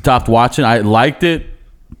stopped watching. I liked it,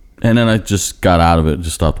 and then I just got out of it.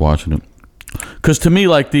 Just stopped watching it. Because to me,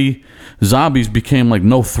 like, the zombies became like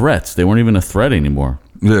no threats. They weren't even a threat anymore.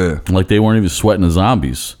 Yeah, like they weren't even sweating the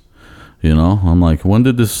zombies. You know, I'm like, when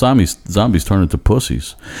did this zombies turn into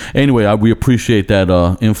pussies? Anyway, we appreciate that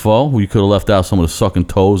info. We could have left out some of the sucking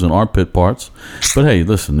toes and armpit parts, but hey,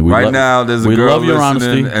 listen. Now there's a girl love your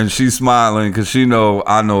listening, honesty. and she's smiling because I know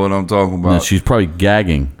what I'm talking about. And she's probably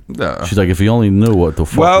gagging. Yeah. She's like, if he only knew what the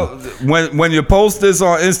fuck. Well, when you post this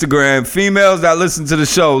on Instagram, females that listen to the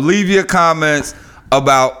show, leave your comments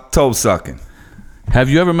about toe sucking. Have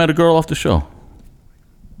you ever met a girl off the show?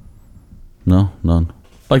 No, none.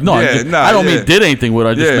 Like, no, I don't mean did anything with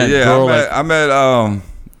her. I just meant girl. I met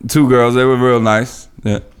two girls. They were real nice.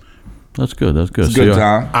 Yeah, that's good. That's good. It's a good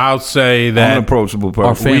time. I'll say that I'm an approachable person.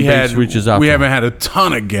 Our fan base reaches out. We haven't had a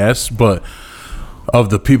ton of guests, but of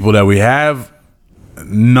the people that we have,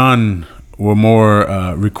 none were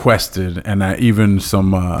more requested, and even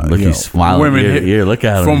some look, he's smiling women here. Look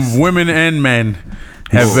at him. From women and men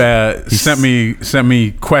have sent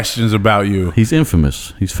me questions about you. He's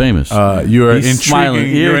infamous. He's famous. You're He's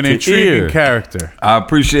intriguing. You're an intriguing character. I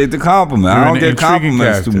appreciate the compliment. I don't get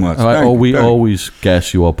compliments too much. We always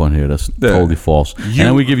gas you up on here. That's totally false. And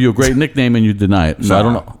then we give you a great nickname and you deny it. So I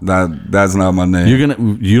don't know. That's not my name.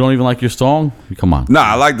 You don't even like your song? Come on. Nah,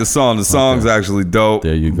 I like the song. The song's actually dope.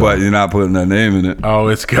 There you go. But you're not putting that name in it. Oh,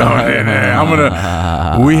 it's going in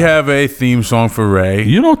there. We have a theme song for Ray.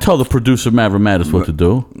 You don't tell the producer Maverick Mattis what to do.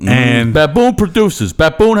 And Baboon produces.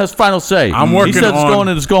 Baboon has final say. I'm working He said on it's going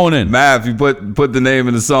in. It's going in. Mav, you put the name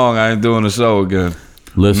in the song, I ain't doing the show again.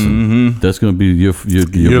 Listen, that's going to be your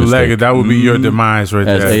mistake. leg. That would be your demise right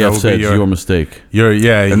As there. AF said, it's your mistake.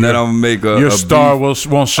 And then I'm gonna make your star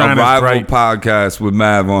won't shine a as rival bright. podcast with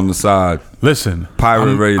Mav on the side. Listen,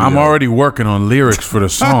 Pirate Radio. I'm already working on lyrics for the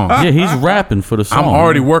song. Yeah, he's rapping for the song. I'm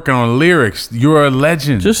already working on lyrics. You're a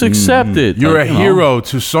legend. Just accept it. You're a hero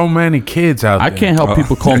to so many kids out there. I can't help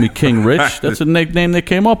people call me King Rich. That's a nickname they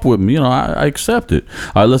came up with me. I accept it.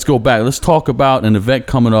 All right, let's go back. Let's talk about an event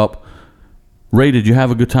coming up. Ray, did you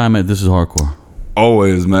have a good time at This Is Hardcore?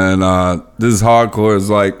 Always, man. This Is Hardcore is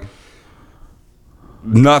like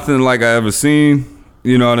nothing like I ever seen.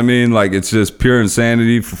 You know what I mean? Like, it's just pure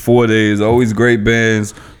insanity for 4 days. Always great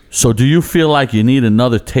bands. So do you feel like you need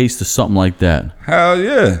another taste of something like that? Hell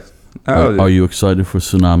yeah. Are you excited for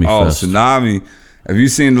Tsunami Fest? Oh, Tsunami. Have you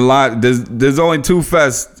seen the lot? There's only two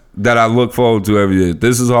fests that I look forward to every year.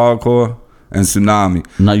 This Is Hardcore and Tsunami.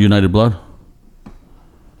 Not United Blood?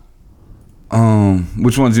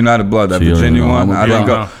 Which one's United Blood? That Virginia one? I didn't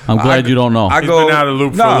go. I'm glad you don't know. I He's been out of the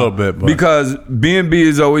loop for a little bit. But. Because B&B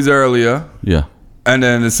is always earlier. Yeah. And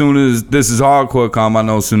then as soon as This Is Hardcore come, I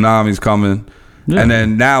know Tsunami's coming. Yeah. And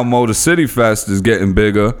then now Motor City Fest is getting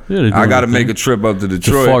bigger. Yeah, I got to make a trip up to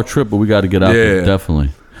Detroit. It's a far trip, but we got to get out there, definitely.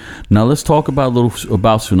 Now let's talk about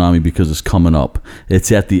about Tsunami because it's coming up.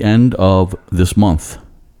 It's at the end of this month.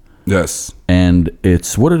 Yes. And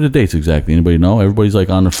it's, what are the dates exactly? Anybody know? Everybody's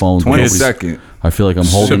like on their phone. 22nd. I feel like I'm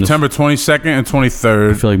holding September 22nd and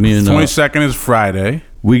 23rd. I feel like me and 22nd is Friday.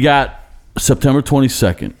 We got September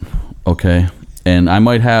 22nd. Okay. And I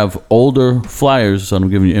might have older flyers, so I'm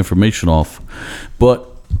giving you information off. But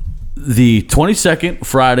the 22nd,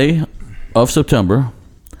 Friday of September,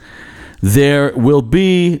 there will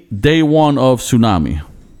be day one of Tsunami,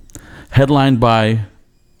 headlined by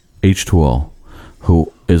H2O,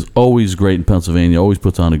 who is always great in Pennsylvania. Always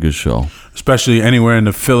puts on a good show. Especially anywhere in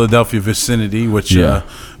the Philadelphia vicinity, which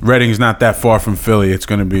Reading's not that far from Philly. It's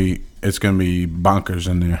gonna be bonkers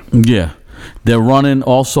in there. Yeah, they're running.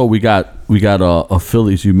 Also, we got a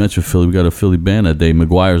Phillies. You mentioned Philly. We got a Philly band that day,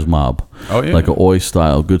 McGuire's Mob. Oh yeah, like a Oi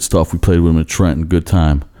style, good stuff. We played with them in Trenton. Good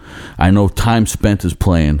time. I know Time Spent is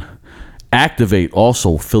playing. Activate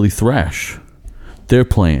also Philly Thrash. They're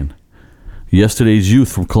playing. Yesterday's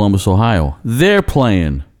Youth from Columbus, Ohio. They're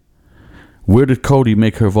playing. Where did Cody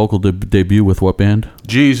make her vocal debut with what band?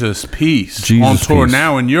 Jesus Peace. Jesus on tour Peace.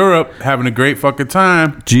 now in Europe, having a great fucking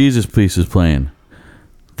time. Jesus Peace is playing.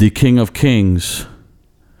 The King of Kings,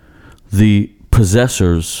 the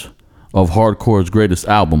possessors of hardcore's greatest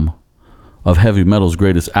album, of heavy metal's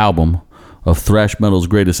greatest album, of thrash metal's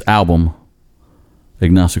greatest album,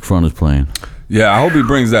 Agnostic Front is playing. Yeah, I hope he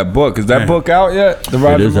brings that book. Is that book out yet? The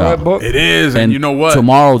Roger is out. Red book? It is, and you know what?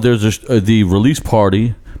 Tomorrow there's the release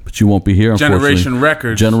party, but you won't be here,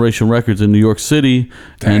 unfortunately. Generation Records in New York City.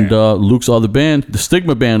 Damn. And Luke's other band, the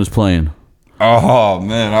Stigma Band, is playing. Oh,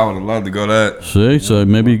 man, I would have loved to go to that. See, so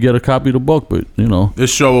maybe you get a copy of the book, but, you know.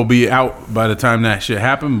 This show will be out by the time that shit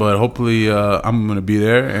happens, but hopefully I'm going to be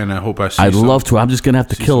there, and I hope I see I'd love to. I'm just going to have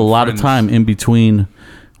to kill a lot of time in between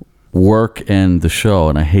work and the show,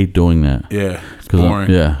 and I hate doing that. Yeah, it's boring.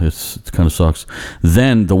 It kind of sucks.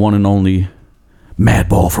 Then the one and only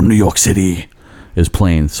Madball from New York City is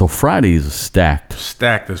playing. So Fridays is stacked.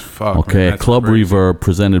 Stacked as fuck. Okay, man, Club crazy. Reverb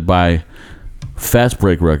presented by Fast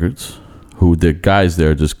Break Records, who the guys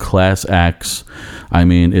there are just class acts. I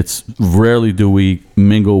mean, it's rarely do we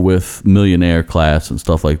mingle with millionaire class and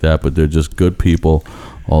stuff like that, but they're just good people,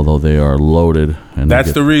 although they are loaded. And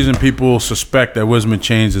that's the reason people suspect that Wisdom and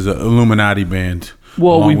Chains is an Illuminati band.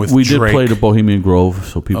 Well, we did play the Bohemian Grove,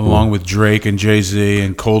 so people along with Drake and Jay-Z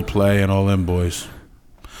and Coldplay and all them boys.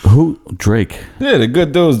 Who? Drake. Yeah, they're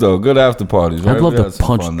good dudes though. Good after parties. Right? I'd love to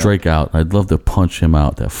punch Drake out. I'd love to punch him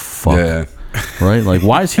out. That fuck. Yeah. Right? Like,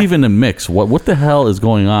 why is he even in the mix? What the hell is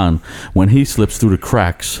going on when he slips through the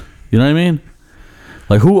cracks? You know what I mean?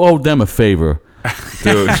 Like, who owed them a favor?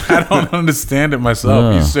 Dude, I don't understand it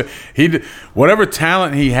myself. He whatever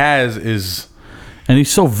talent he has is, and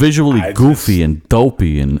he's so visually goofy and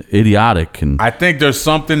dopey and idiotic, and I think there's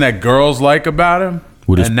something that girls like about him.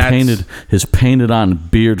 with his painted on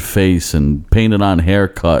beard face and painted on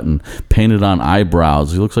haircut and painted on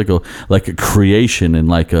eyebrows. He looks like a creation in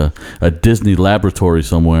like a Disney laboratory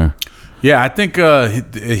somewhere. Yeah, I think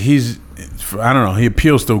he's. I don't know. He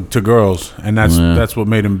appeals to girls, and that's what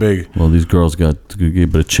made him big. Well, these girls got to get a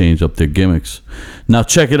bit of change up their gimmicks. Now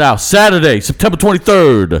check it out. Saturday, September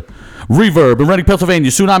 23rd, Reverb in Reading,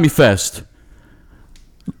 Pennsylvania, Tsunami Fest.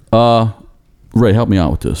 Ray, help me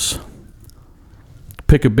out with this.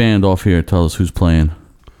 Pick a band off here. Tell us who's playing.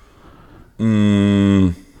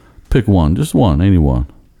 Pick one. Just one. Anyone.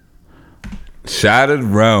 Shattered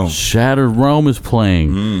Realm. Shattered Realm is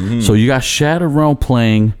playing. Mm-hmm. So you got Shattered Realm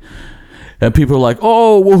playing, and people are like,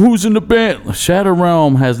 oh, well, who's in the band? Shattered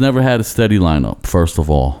Realm has never had a steady lineup, first of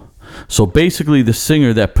all. So basically, the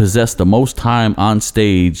singer that possessed the most time on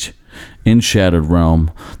stage in Shattered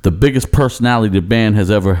Realm, the biggest personality the band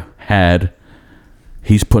has ever had,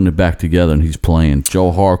 he's putting it back together, and he's playing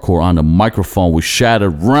Joe Hardcore on the microphone with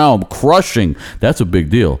Shattered Realm, crushing. That's a big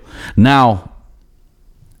deal. Now,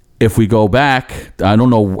 if we go back, I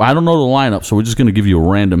don't know the lineup, so we're just going to give you a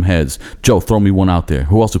random heads. Joe, throw me one out there.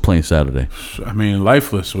 Who else is playing Saturday? I mean,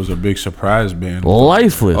 Lifeless was a big surprise band.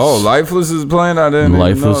 Lifeless. Oh, Lifeless is playing? I didn't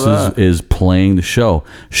even know that. is playing the show.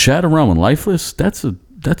 Shadow Realm and Lifeless, that's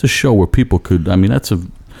a show where people could, I mean, that's a...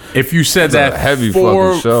 If you said that heavy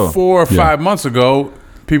fucking show. 4 or 5 months ago,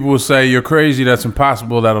 people would say, you're crazy, that's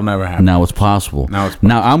impossible, that'll never happen. Now it's possible. Now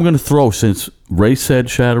I'm going to throw, since Ray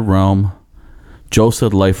said Shadow Realm, Joe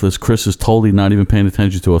said Lifeless, Chris is totally not even paying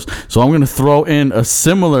attention to us, so I'm going to throw in a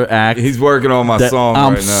similar act. He's working on my song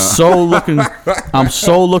right now. I'm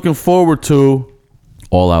so looking forward to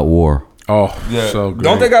All Out War. Oh, yeah. So great.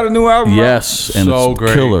 Don't they got a new album? Yes, and so it's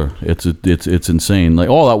great. Killer. It's insane. Like,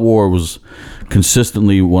 All Out War was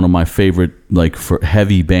consistently one of my favorite, like, for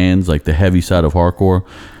heavy bands, like the heavy side of hardcore.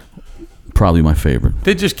 Probably my favorite.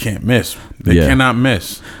 They just can't miss. They cannot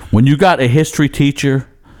miss. When you got a history teacher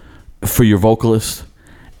for your vocalist,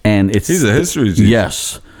 and he's a history teacher.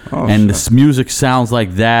 Yes, and this music sounds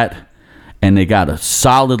like that, and they got a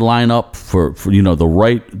solid lineup for the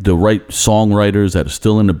right songwriters that are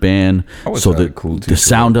still in the band, so that the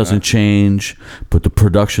sound doesn't change, but the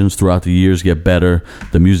productions throughout the years get better,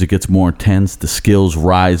 the music gets more intense, the skills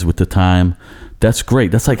rise with the time. That's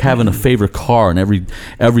great. That's like having a favorite car, and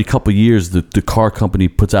every couple of years the car company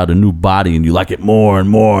puts out a new body, and you like it more and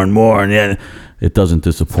more and more, and then it doesn't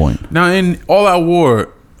disappoint. Now, in All Out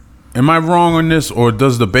War, am I wrong on this, or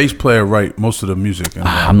does the bass player write most of the music?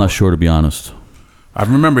 I'm not sure, to be honest. I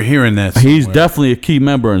remember hearing that. He's definitely a key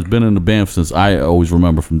member and has been in the band since I always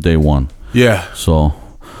remember from day one. Yeah. So,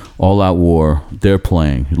 All Out War, they're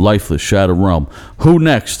playing. Lifeless, Shattered Realm. Who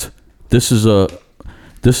next? This is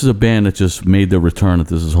a band that just made their return at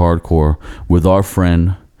This Is Hardcore with our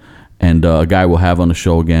friend and a guy we'll have on the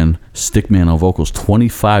show again, Stickman on vocals.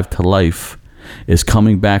 25 to Life is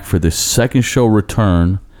coming back for their second show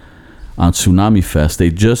return on Tsunami Fest. They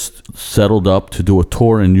just settled up to do a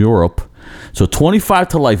tour in Europe. So 25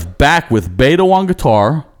 to Life back with Beto on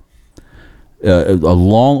guitar, a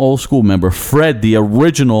long old school member, Fred, the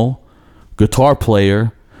original guitar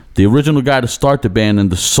player, the original guy to start the band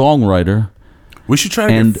and the songwriter. We should try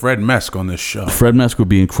to get Fred Mesk on this show. Fred Mesk would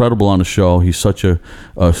be incredible on the show. He's such a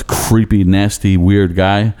creepy, nasty, weird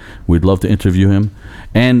guy. We'd love to interview him.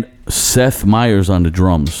 And Seth Meyers on the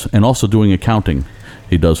drums, and also doing accounting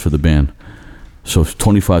he does for the band. So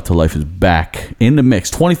 25 to Life is back in the mix.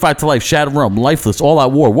 25 to Life, Shattered Realm, Lifeless, All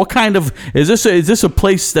Out War. What kind of is this a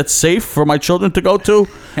place that's safe for my children to go to?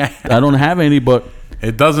 I don't have any, but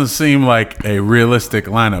it doesn't seem like a realistic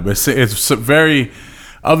lineup. It's very,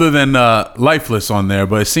 other than Lifeless on there,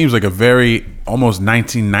 but it seems like a very almost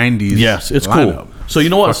 1990s. Yes, it's lineup. cool. So you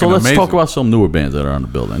know what? So let's amazing. talk about some newer bands that are on the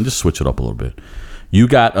bill and just switch it up a little bit. You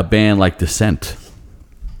got a band like Descent.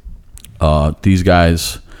 These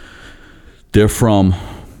guys, they're from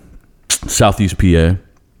Southeast PA.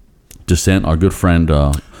 Descent, our good friend.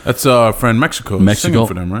 That's our friend Mexico singing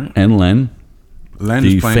for them, right? And Len the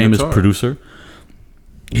is playing famous guitar. producer.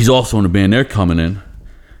 He's also in the band. They're coming in.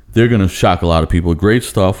 They're going to shock a lot of people. Great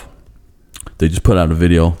stuff. They just put out a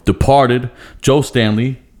video. Departed, Joe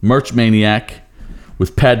Stanley, Merch Maniac,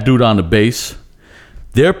 with Pat Dude on the bass.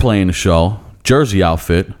 They're playing the show. Jersey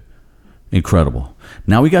outfit. Incredible.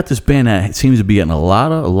 Now we got this band that seems to be getting a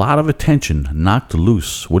lot of attention. Knocked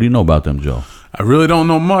Loose. What do you know about them, Joe? I really don't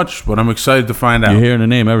know much, but I'm excited to find out. You're hearing the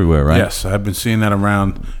name everywhere, right? Yes, I've been seeing that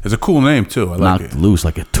around. It's a cool name, too. I like Knocked it. Loose,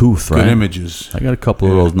 like a tooth, right? Good images. I got a couple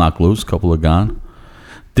of those Knocked Loose, a couple are gone.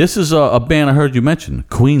 This is a band I heard you mention,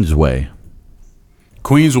 Queensway.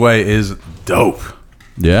 Queensway is dope.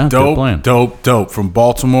 Yeah, they're playing. Dope. From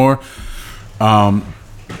Baltimore.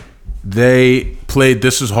 They played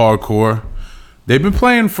This Is Hardcore. They've been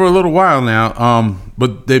playing for a little while now,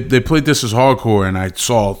 but they played This Is Hardcore, and I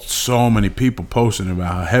saw so many people posting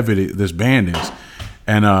about how heavy this band is.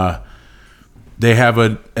 And they have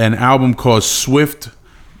an album called Swift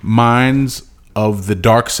Minds of the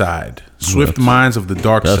Dark Side. Swift Minds of the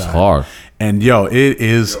Dark Side. That's hard. And, yo, it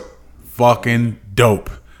is fucking dope.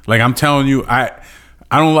 Like, I'm telling you, I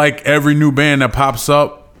don't like every new band that pops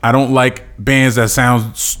up. I don't like bands that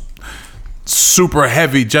sound super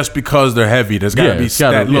heavy just because they're heavy. There's got to be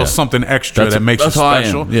that little something extra that makes it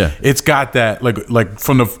special. Yeah, it's got that. Like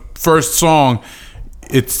from the first song,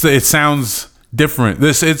 it sounds different.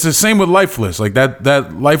 It's the same with Lifeless. Like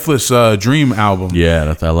that Lifeless Dream album.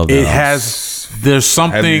 Yeah, I love that. It there's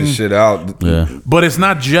something Heavy shit out. Yeah. but it's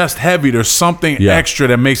not just heavy. There's something extra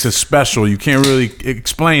that makes it special. You can't really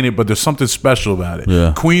explain it, but there's something special about it.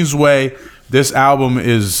 Yeah. Queensway. This album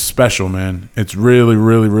is special, man. It's really,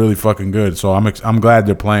 really, really fucking good. So I'm glad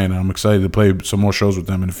they're playing. And I'm excited to play some more shows with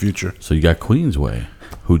them in the future. So you got Queensway,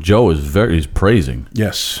 who Joe is praising.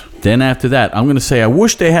 Yes. Then after that, I'm gonna say I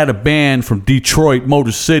wish they had a band from Detroit,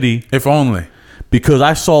 Motor City, If only. because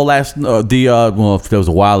I saw well, that was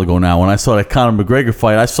a while ago now. When I saw that Conor McGregor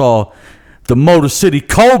fight, I saw the Motor City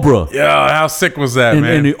Cobra. Yeah, how sick was that,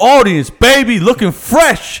 man? In the audience, baby, looking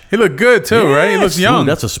fresh. He looked good too, right? He looks Smooth. young.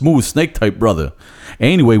 That's a smooth snake type brother.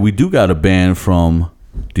 Anyway, we do got a band from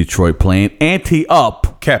Detroit playing. Anti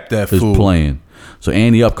Up Kept that is fool. playing. So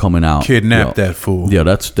Anti Up coming out. Kidnapped that fool. Yeah,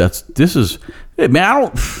 this is hey, man. I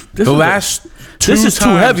don't. This The is last two this is too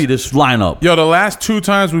times- heavy. This lineup. Yo, the last 2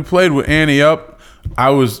 times we played with Annie Up, I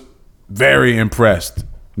was very impressed.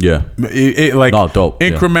 Yeah. It like dope.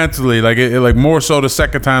 incrementally, like it like more so the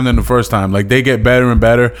second time than the first time. Like they get better and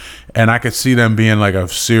better, and I could see them being like a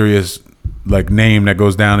serious like name that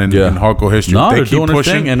goes down in hardcore history. No, They they're keep doing their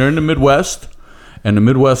pushing, thing, and they're in the Midwest. And the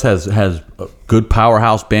Midwest has good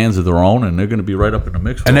powerhouse bands of their own, and they're going to be right up in the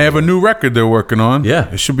mix. and they have a new record they're working on. Yeah.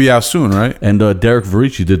 it should be out soon, right? And Derek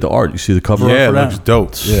Verici did the art. You see the cover Yeah, art it for looks that?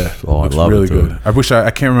 dope. Yeah, Oh, I looks love really it, dude. good. I wish I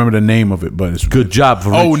can't remember the name of it, but it's Good job,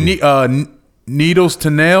 Verici. Oh, Needles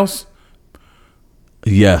to Nails.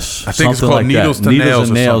 Yes, I think it's something called like Needles that. to Needles Nails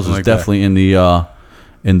and or Nails something is like that. definitely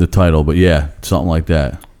in the title, but yeah, something like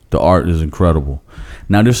that. The art is incredible.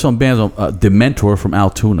 Now there's some bands. Dementor from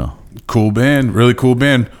Altoona. Cool band, really cool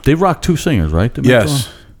band. They rock 2 singers, right? Dementor?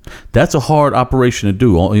 Yes. That's a hard operation to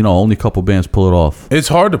do. Only a couple bands pull it off. It's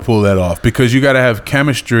hard to pull that off because you got to have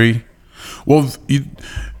chemistry. Well,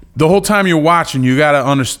 the whole time you're watching, you got to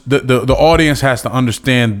understand. The audience has to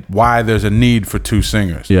understand why there's a need for 2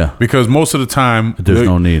 singers. Yeah. Because most of the time, There's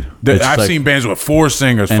no need. I've seen bands with 4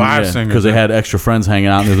 singers, 5 singers. Because they had extra friends hanging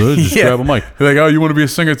out. And they're like, just grab a mic. They're like, oh, you want to be a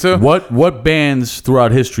singer too? What bands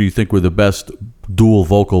throughout history you think were the best dual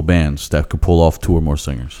vocal bands that could pull off 2 or more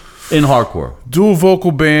singers in hardcore? Dual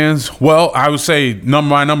vocal bands. Well, I would say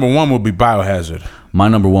my number 1 would be Biohazard. My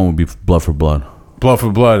number 1 would be Blood for Blood. Blood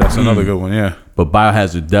for Blood. That's another good one. Yeah. But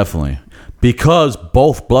Biohazard definitely, because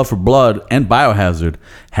both Blood for Blood and Biohazard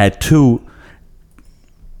had 2,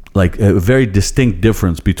 like a very distinct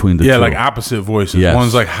difference between the 2. Yeah, like opposite voices. Yes.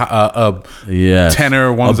 One's like a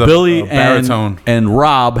tenor, one's Billy a baritone. and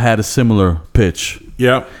Rob had a similar pitch.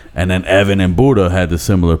 Yep. And then Evan and Buddha had the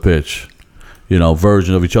similar pitch,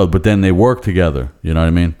 version of each other. But then they work together. You know what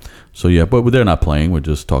I mean? So yeah, but they're not playing. We're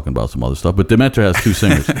just talking about some other stuff. But Dementor has 2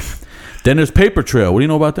 singers. Then there's Paper Trail. What do you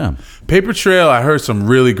know about them? Paper Trail, I heard some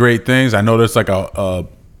really great things. I know there's like a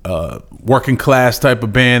working class type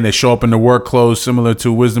of band. They show up in the work clothes similar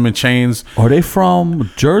to Wisdom and Chains. Are they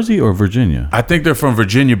from Jersey or Virginia? I think they're from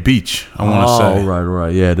Virginia Beach, I want to say. Oh,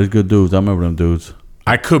 right. Yeah, they're good dudes. I remember them dudes.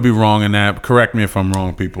 I could be wrong in that. Correct me if I'm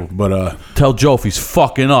wrong, people. But tell Joe if he's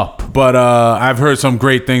fucking up. But I've heard some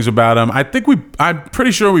great things about them. I'm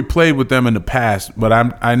pretty sure we played with them in the past, but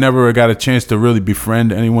I never got a chance to really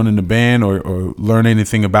befriend anyone in the band or learn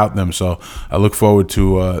anything about them. So I look forward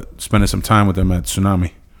to spending some time with them at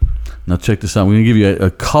Tsunami. Now check this out. We're gonna give you a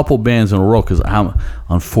couple bands in a row because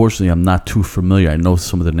unfortunately I'm not too familiar. I know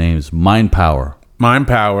some of the names. Mind Power.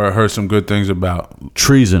 I heard some good things about.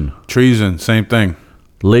 Treason, same thing.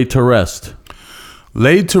 Laid to Rest.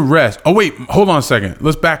 Oh wait, hold on a second.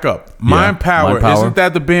 Let's back up. Mind Power. Isn't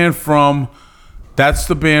that the band from? That's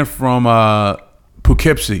the band from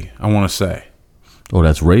Poughkeepsie, I want to say. Oh,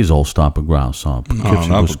 that's Ray's old stomping ground song. No,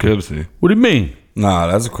 not Poughkeepsie. What do you mean? Nah,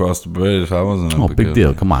 that's across the bridge. I wasn't. Oh, big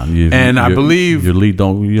deal. Come on. I believe your lead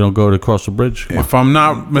you don't go to cross the bridge. If I'm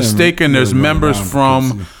not mistaken, there's members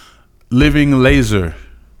from Living Laser.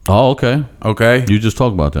 Oh, okay. Okay. You just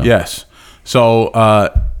talked about that. Yes. So,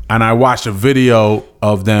 and I watched a video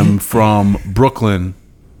of them from Brooklyn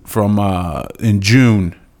in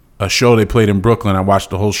June, a show they played in Brooklyn. I watched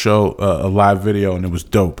the whole show, a live video, and it was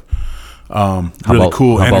dope. Really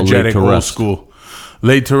cool, energetic, old school.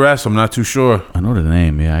 Laid to Rest, I'm not too sure. I know the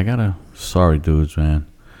name. Yeah, sorry, dudes, man.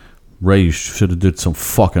 Ray, you should have did some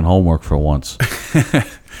fucking homework for once.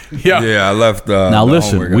 Yeah, I left. Now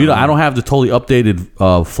listen, I don't have the totally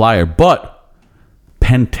updated flyer, but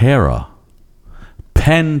Pantera,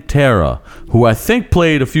 who I think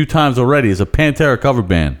played a few times already, is a Pantera cover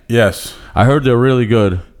band. Yes, I heard they're really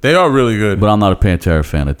good. They are really good, but I'm not a Pantera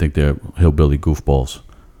fan. I think they're hillbilly goofballs.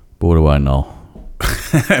 But what do I know?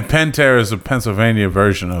 Pantera is a Pennsylvania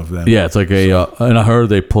version of them. Yeah, it's like and I heard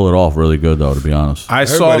they pull it off really good, though, to be honest. I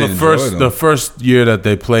saw the first year that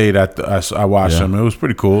they played I watched them. It was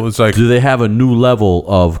pretty cool. It's like, do they have a new level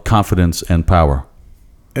of confidence and power?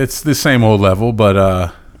 It's the same old level,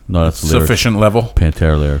 but no, that's sufficient level.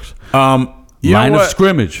 Pantera lyrics. Line of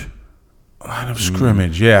Scrimmage. Line of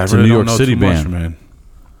Scrimmage. Yeah, it's a New York City band, man.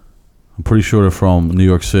 I'm pretty sure they're from New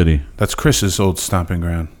York City. That's Chris's old stomping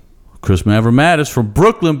ground. Chris Mavromatis from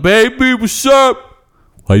Brooklyn, baby. What's up?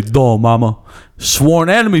 How you doing, mama? Sworn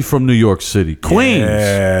enemy from New York City. Queens.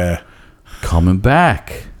 Yeah. Coming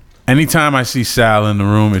back. Anytime I see Sal in the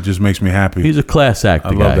room, it just makes me happy. He's a class act guy.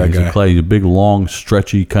 Love that guy. He's a big, long,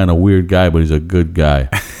 stretchy, kind of weird guy, but he's a good guy.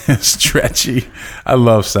 Stretchy. I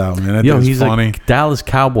love Sal, man. He's funny. A Dallas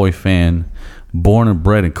Cowboy fan, born and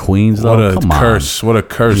bred in Queens. What a curse. What a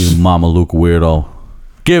curse. You Mama Luke weirdo.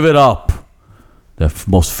 Give it up. The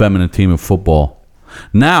most feminine team in football.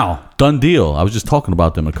 Now, done deal. I was just talking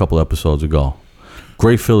about them a couple episodes ago.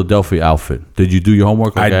 Great Philadelphia outfit. Did you do your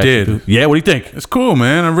homework? I did. Yeah, what do you think? It's cool,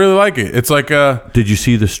 man. I really like it. It's like Did you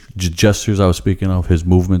see the gestures I was speaking of? His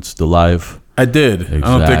movements, the live? I did. Exactly.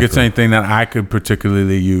 I don't think it's anything that I could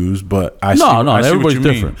particularly use, but I see everybody's what you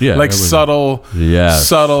different. Mean. Yeah, like subtle. Yeah.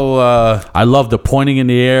 Subtle. I love the pointing in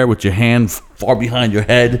the air with your hand far behind your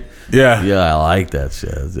head. Yeah. Yeah, I like that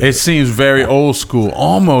shit. It seems very old school,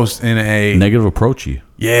 almost in a negative approachy.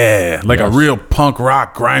 Yeah, like a real punk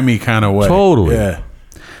rock, grimy kind of way. Totally. Yeah.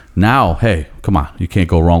 Now, hey, come on. You can't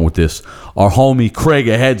go wrong with this. Our homie Craig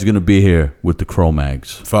Ahead's going to be here with the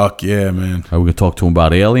Cro-Mags. Fuck yeah, man. We're going to talk to him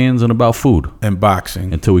about aliens and about food. And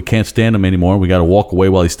boxing. Until we can't stand him anymore. We got to walk away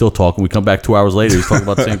while he's still talking. We come back 2 hours later. He's talking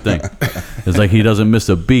about the same thing. It's like he doesn't miss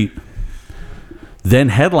a beat. Then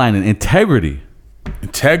headlining Integrity.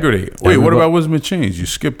 Wait, what about Wisdom and Change? You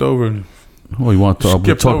skipped over. Oh, you want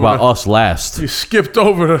to talk about us last? You skipped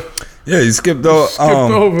over the. Yeah, you skipped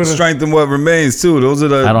over Strength and What Remains too. Those are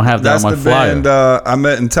the. I don't have that on my flyer. Band I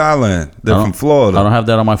met in Thailand. They're from Florida. I don't have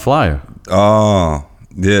that on my flyer. Oh,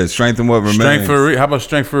 yeah, Strength and What Remains. How about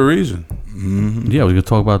Strength for a Reason? Mm-hmm. Yeah, we're gonna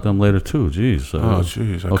talk about them later too. Jeez.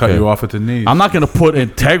 Jeez, I cut you off at the knees. I'm not gonna put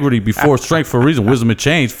Integrity before Strength for a Reason. Wisdom and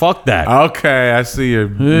Change. Fuck that. Okay, I see your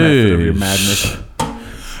method of your madness.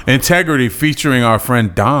 Integrity featuring our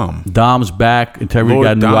friend Dom. Dom's back. Integrity Lord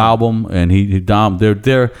got a new Dom. album, and Dom.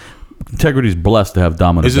 They're Integrity's blessed to have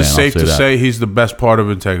Dom in the Is band. it safe to that. say he's the best part of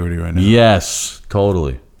Integrity right now? Yes,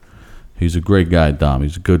 totally. He's a great guy, Dom.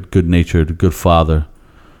 He's a good-natured, good father.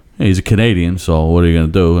 Yeah, he's a Canadian, so what are you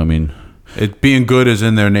gonna do? I mean, being good is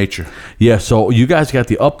in their nature. Yeah. So you guys got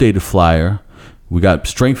the updated flyer. We got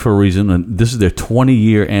Strength for a Reason, and this is their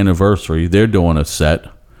 20-year anniversary. They're doing a set.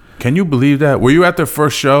 Can you believe that? Were you at their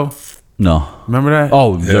first show? No. Remember that?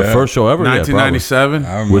 Oh, their first show ever? 1997?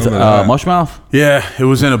 I remember With that. Mushmouth? Yeah, it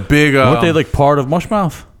was in a big... Weren't they like part of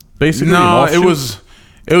Mushmouth? Basically? No, it was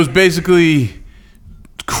basically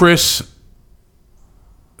Chris...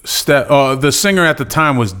 the singer at the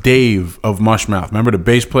time was Dave of Mushmouth. Remember the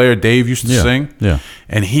bass player Dave used to sing? Yeah.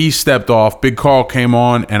 And he stepped off. Big Carl came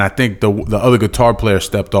on, and I think the other guitar player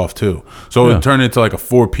stepped off too. So it turned into like a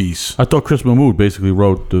 4-piece. I thought Chris Mahmood basically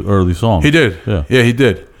wrote the early songs. He did. Yeah. Yeah, he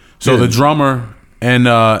did. So the drummer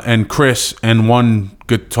and Chris and one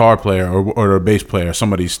guitar player or a bass player,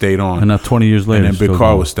 somebody stayed on. And now 20 years later. And then Big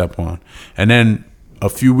Carl would step on. And then a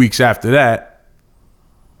few weeks after that,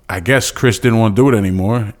 I guess Chris didn't want to do it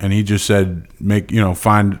anymore, and he just said,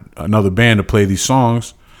 find another band to play these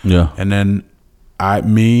songs. Yeah. And then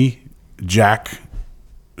Jack,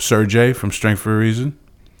 Sergey from Strength for a Reason.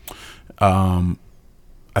 I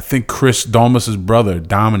think Chris Domus's brother,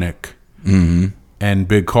 Dominic, and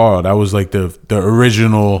Big Carl. That was like the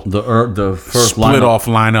original the first split off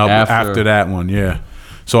lineup after that one. Yeah.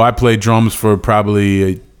 So I played drums for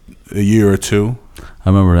probably a year or two. I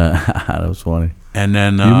remember that. That was funny. And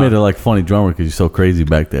then you made it like funny drummer because you're so crazy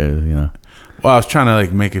back there, Well, I was trying to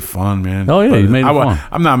like make it fun, man. Oh yeah, you made it fun.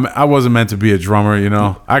 I wasn't meant to be a drummer,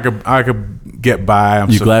 I could get by.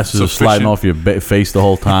 Your glasses are sliding off your face the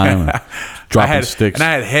whole time, and dropping sticks. And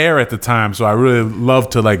I had hair at the time, so I really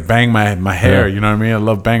loved to like bang my hair. Yeah. You know what I mean? I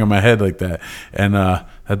love banging my head like that, and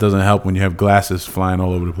that doesn't help when you have glasses flying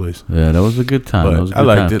all over the place. Yeah, that was a good time. But That was a good I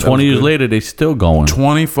liked time. it. 20 years later, they still going.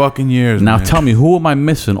 20 fucking years. Now man. tell me, who am I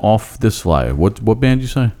missing off this flyer? What band you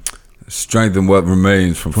say? Strength and What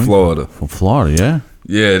Remains from Florida. From Florida, yeah.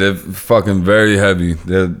 Yeah, they're fucking very heavy.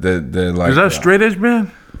 They're like. Is that a straight edge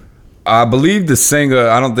band? I believe the singer.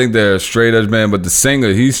 I don't think they're a straight edge band, but the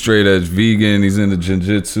singer, he's straight edge vegan. He's into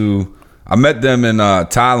jiu-jitsu. I met them in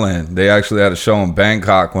Thailand. They actually had a show in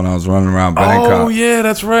Bangkok when I was running around Bangkok. Oh yeah,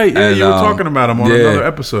 that's right. Yeah, And, you were talking about them on another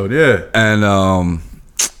episode. Yeah. And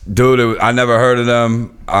dude, I never heard of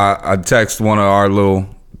them. I text one of our little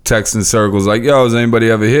texting circles like, "Yo, has anybody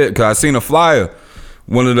ever hit?" Because I seen a flyer.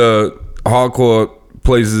 One of the hardcore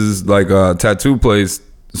places, like a tattoo place,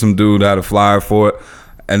 some dude had a flyer for it,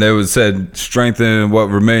 and it was said "Strengthen What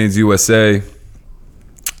Remains USA."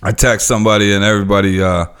 I text somebody, and everybody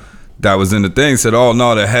that was in the thing said, "Oh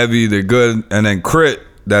no, they're heavy, they're good." And then Crit,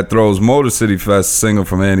 that throws Motor City Fest, singer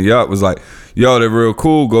from Andy Up, was like, "Yo, they're real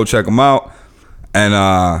cool. Go check them out." And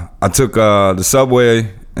I took the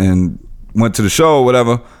subway and went to the show or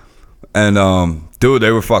whatever. And dude,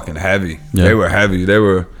 they were fucking heavy. Yeah. They were heavy. They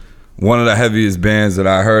were one of the heaviest bands that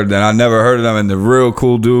I heard. And I never heard of them. And they're real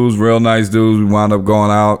cool dudes, real nice dudes. We wound up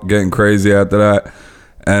going out, getting crazy after that.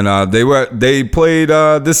 And they played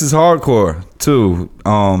This Is Hardcore too.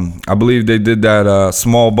 I believe they did that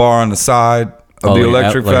small bar on the side of the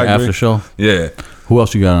Electric like Factory. after show. Yeah. Who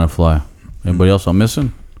else you got on the flyer? Anybody else I'm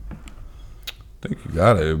missing? I think you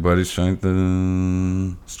got it. Everybody strength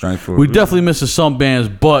for. We definitely missing some bands,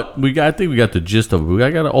 but I think we got the gist of it. I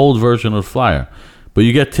got an old version of the flyer, but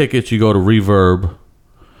you get tickets. You go to Reverb.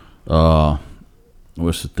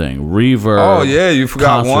 What's the thing? Reverb. Oh yeah, you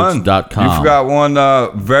forgot one. You forgot one. A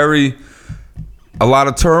lot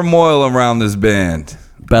of turmoil around this band.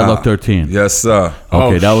 Bad Luck 13. Yes, sir.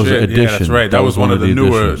 Okay, that was an addition. Yeah, that's right. That was one of the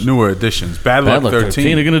newer additions. Bad Luck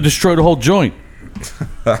 13. They're gonna destroy the whole joint.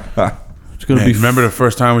 It's gonna Man, be. remember the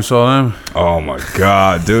first time we saw them? Oh my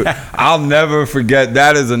God, dude! I'll never forget.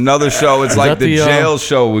 That is another show. It's like that the the, jail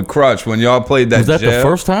show with Crutch when y'all played that. Was that jail. the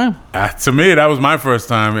first time To me, that was my first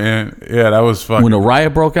time, and yeah, that was fucking. when the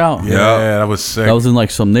riot broke out? yeah, that was sick. That was in like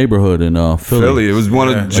some neighborhood in Philly. It was one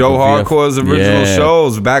of Joe Like a VF Hardcore's original Yeah.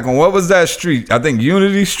 shows back on what was that street? I think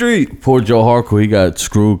Unity Street. Poor Joe Hardcore, he got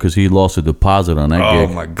screwed because he lost a deposit on that Oh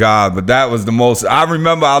gig. my God! But that was the most. I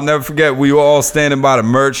remember. I'll never forget. We were all standing by the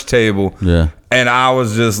merch table. Yeah. And I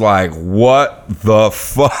was just like, "What the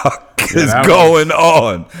fuck is that going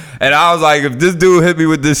on?" And I was like, "If this dude hit me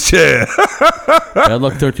with this chair." Bad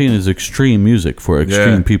Luck 13 is extreme music for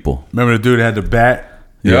extreme Yeah. people. Remember the dude that had the bat?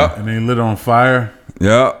 Yeah. And then he lit it on fire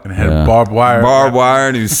Yeah. and it had Yeah. barbed wire. Barbed wire,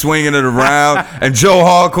 and he was swinging it around. And Joe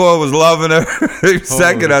Hardcore was loving it every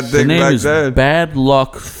second, I The think, name back is then. Bad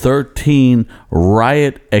Luck 13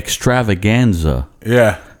 Riot Extravaganza.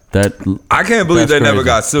 Yeah. I can't believe That's they never crazy.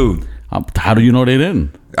 got sued. How do you know they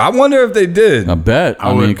didn't? I wonder if they did. I bet.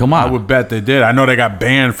 I mean, come on. I would bet they did. I know they got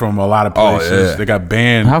banned from a lot of Oh, places. yeah. They got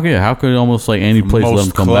banned How could almost like any place let them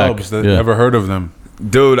most come clubs back? that Yeah. ever heard of them.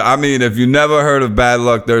 Dude, I mean, if you never heard of Bad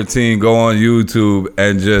Luck 13, go on YouTube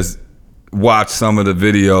and just watch some of the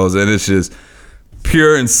videos, and it's just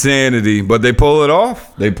pure insanity. But they pull it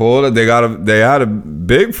off. They pulled it. They had a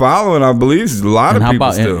big following, I believe. A lot And of how people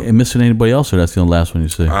about still. and missing anybody else, or that's the last one you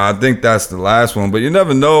see? I think that's the last one, but you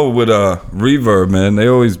never know with Reverb, man. They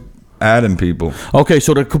always adding people. Okay,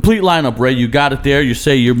 so the complete lineup, Ray, you got it there. You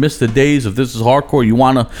say you missed the days of This Is Hardcore. You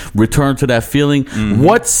want to return to that feeling. Mm-hmm.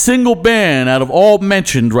 What single band out of all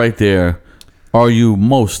mentioned right there are you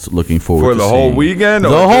most looking forward For to the whole seeing? weekend? The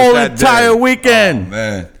Or just whole that entire day? weekend. Oh,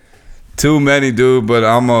 man. Too many, dude, but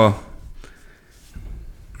I'm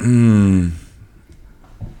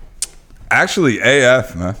actually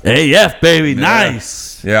AF, man. AF, baby.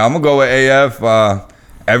 Nice. Yeah, I'm gonna go with AF.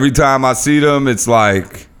 Every time I see them, it's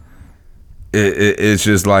like it's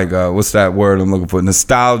just like what's that word I'm looking for?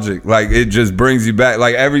 Nostalgic. Like it just brings you back.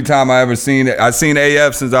 Like every time I ever seen it, I've seen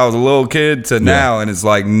AF since I was a little kid to now, and it's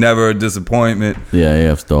like never a disappointment.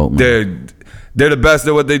 Yeah, AF's dope, man. They're the best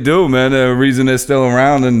at what they do, man. They're the reason they're still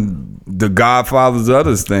around, and the Godfather's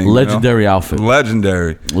others thing. Legendary outfit.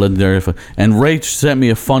 Legendary. Legendary outfit. And Ray sent me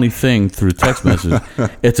a funny thing through text message.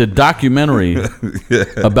 It's a documentary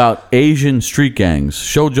about Asian street gangs.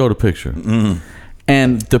 Show Joe the picture.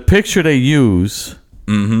 And the picture they use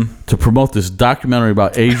to promote this documentary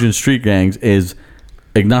about Asian street gangs is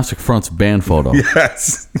Agnostic Front's band photo.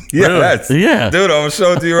 Yes. Yes. Yeah. Dude, I'm going to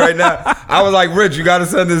show it to you right now. I was like, Rich, you got to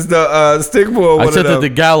send this to Stick Boy. I sent it to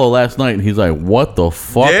Gallo last night, and he's like, "What the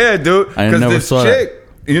fuck?" Yeah, dude. I Because never this saw chick,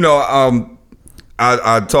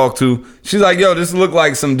 I talked to, she's like, yo, this look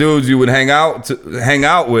like some dudes you would hang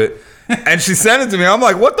out with. And she sent it to me. I'm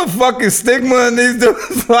like, what the fuck is stigma in these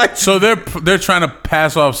dudes? Like, So they're trying to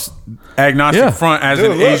pass off Agnostic Yeah. Front as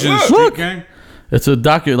Dude, an look, Asian look. street Look. gang. It's a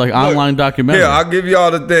online documentary. here, I'll give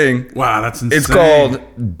y'all the thing. Wow, that's insane. It's called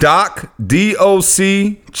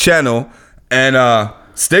DOC channel, and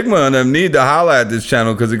Stigma and them need to holla at this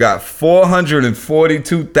channel because it got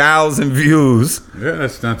 442,000 views, Yeah,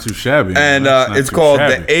 that's not too shabby. and That's not it's too called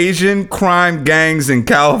shabby. The Asian Crime Gangs in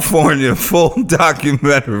California full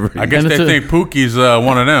documentary. I guess And they it's think Pookie's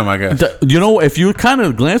one of them. I guess. You know, if you kind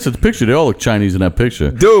of glance at the picture, they all look Chinese in that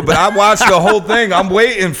picture. Dude, but I watched the whole thing. I'm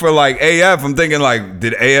waiting for like AF. I'm thinking like,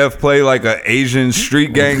 did AF play like an Asian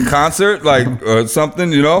street gang concert, like or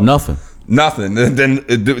something? You know, Nothing. nothing. And then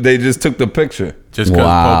they just took the picture. Just because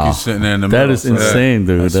Wow. Pokey's sitting there in the That middle. is insane,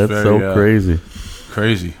 dude. That's very, so crazy.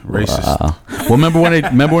 Crazy. Racist. Well, remember when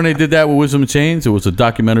they did that with Wisdom and Chains? It was a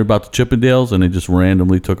documentary about the Chippendales, and they just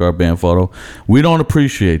randomly took our band photo. We don't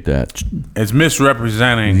appreciate that. It's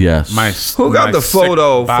misrepresenting Yes. my Who got my the sick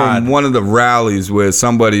photo bod. from one of the rallies where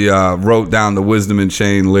somebody wrote down the Wisdom and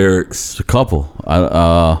Chain lyrics? It's a couple.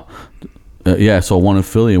 Yeah, I saw one in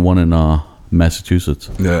Philly and one in Massachusetts.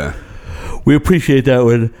 Yeah. We appreciate that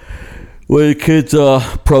when kids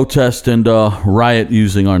protest and riot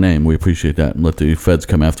using our name. We appreciate that, and let the feds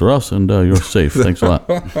come after us, and you're safe. Thanks a lot.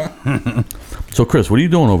 So, Chris, what are you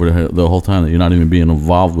doing over there the whole time that you're not even being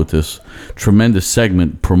involved with this tremendous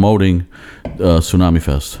segment promoting Tsunami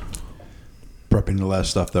Fest? Prepping the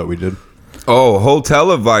last stuff that we did. Oh,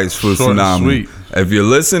 hotel advice for Short and Tsunami. sweet. If you're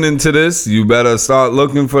listening to this, you better start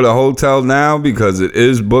looking for the hotel now because it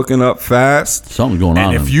is booking up fast. Something's going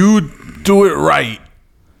on. And if you do it right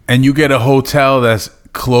and you get a hotel that's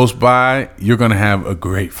close by, you're gonna have a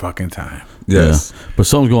great fucking time. Yes. Yeah. But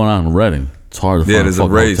something's going on in Reading. It's hard to Yeah, find a there's a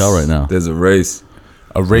fucking race hotel right now. There's a race.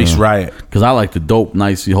 a race riot. Because I like the dope,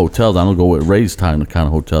 nicey hotels. I don't go with race kind of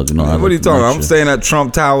hotels. You know. What are you talking about? I'm staying at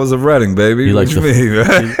Trump Towers of Reading, baby. He What likes you mean?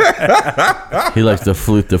 he likes the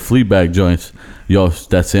Fleabag joints. Yo,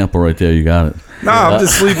 that sample right there, you got it. Nah, I'm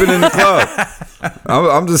just sleeping in the club.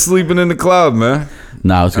 I'm just sleeping in the club, man.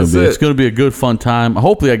 Nah, it's That's gonna be a good fun time.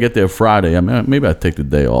 Hopefully, I get there Friday. I mean, maybe I take the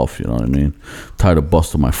day off. You know what I mean? Tired of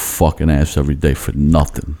busting my fucking ass every day for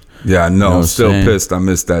nothing. Yeah, I know. You know I'm still saying? pissed. I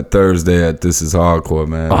missed that Thursday at This Is Hardcore,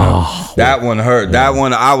 man. Oh, that one hurt. Yeah. That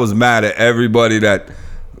one, I was mad at everybody that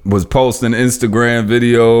was posting Instagram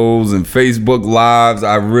videos and Facebook lives.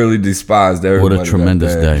 I really despised everybody. What a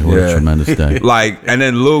tremendous day. What a tremendous day. Like, and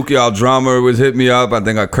then Luke, y'all drummer, was hit me up. I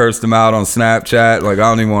think I cursed him out on Snapchat. Like, I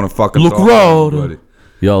don't even want to fucking Luke talk Road. to anybody.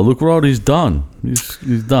 Yo, Luke Road, he's done.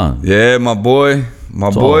 He's done. Yeah, my boy. My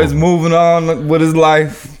boy's moving on with his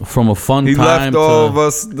life. From a fun he time left all of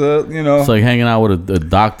us, It's like hanging out with a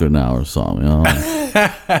doctor now or something, you know?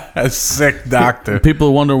 A sick doctor.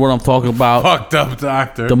 People wonder what I'm talking about. Fucked up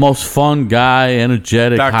doctor. The most fun guy,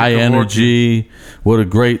 energetic, Dr. high Kevorkian. energy, with a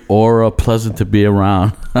great aura, pleasant to be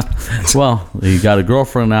around. Well, he got a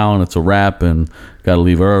girlfriend now, and it's a wrap, and got to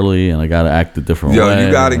leave early, and I got to act a different way. Yo, you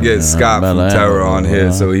got to get Scott from Terror on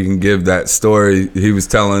here so he can give that story. He was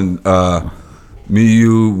telling me,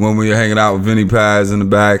 you, when we were hanging out with Vinny Paz in the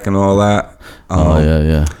back and all that.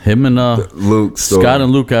 Yeah. Him and Luke story. Scott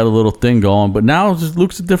and Luke had a little thing going, but now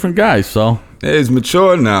Luke's a different guy, so. Yeah, he's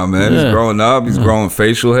mature now, man. Yeah. He's growing up. He's growing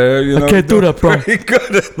facial hair. You know? I can't do that, bro. Pretty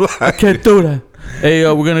good at life. I can't do that. Hey,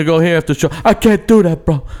 we're going to go here after the show. I can't do that,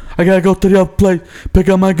 bro. I got to go to the other place, pick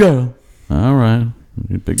up my girl. All right.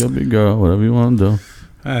 You pick up your girl, whatever you want to do.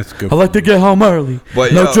 That's good. I like to get home early.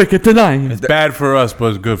 But, no yo, drinking tonight. It's bad for us, but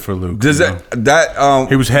it's good for Luke. Does you know?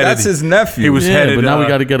 he was headed. That's his nephew. He was headed. But now we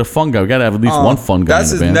got to get a fun guy. We got to have at least one fun guy.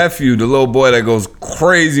 That's in the his band. nephew, the little boy that goes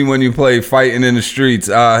crazy when you play fighting in the streets.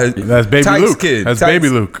 That's baby Tyke's Luke. Kid. That's Tyke's- baby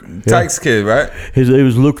Luke. Tyke's kid, right? His name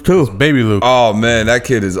was Luke too. Baby Luke. Oh man, that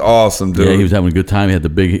kid is awesome, dude. Yeah, he was having a good time. He had the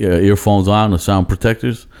big earphones on, the sound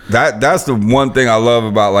protectors. That's the one thing I love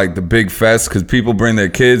about like the big fest, because people bring their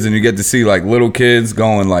kids and you get to see like little kids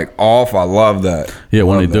going like off. I love that. Yeah,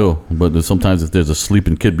 when Love they do. But sometimes if there's a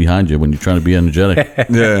sleeping kid behind you when you're trying to be energetic,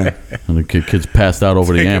 that. Yeah, and the kid's passed out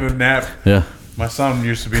over the Taking a amp. nap. Yeah. My son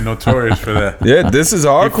used to be notorious for that. yeah. This Is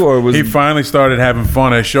Hardcore was He finally started having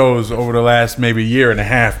fun at shows over the last maybe year and a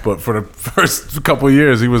half, but for the first couple of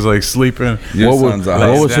years, he was like sleeping. Your What son's was, a what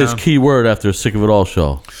host. was his down. key word after a Sick of It All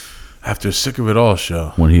show? After Sick of It All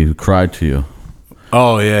show. When he cried to you,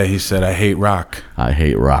 Oh, yeah, he said, I hate rock. I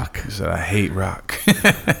hate rock. He said, I hate rock. He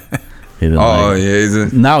didn't Oh like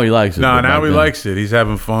it. yeah, Now he likes it. No, but now back he then- likes it. He's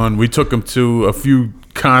having fun. We took him to a few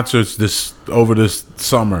concerts over this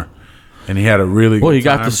summer, and he had a really good Well, he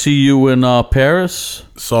time. got to see you in Paris.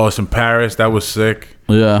 Saw us in Paris. That was sick.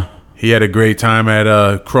 Yeah. He had a great time at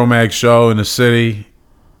a Cro-Mag show in the city.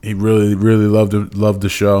 He really, really loved the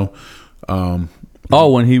show.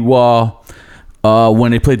 When he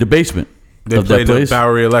when they played the basement They of played that the place.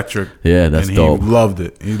 Bowery Electric. Yeah, that's and dope. He loved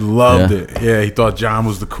it. He loved Yeah. it. Yeah, he thought John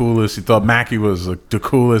was the coolest. He thought Mackie was the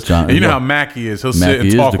coolest. John- and you know yeah. how Mackie is. He'll sit Mackie and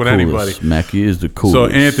is talk the with coolest. anybody. Mackie is the coolest. So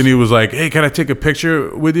Anthony was like, "Hey, can I take a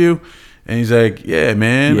picture with you?" And he's like, "Yeah,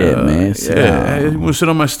 man. Yeah, man, sit Yeah, down." hey, you want to sit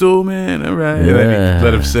on my stool, man? All right." And Yeah. then he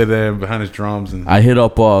let him sit there behind his drums. And I hit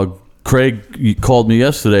up Craig. He called me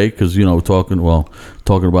yesterday because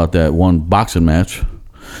talking about that one boxing match,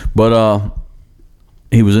 but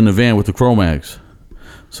he was in the van with the Cro-Mags.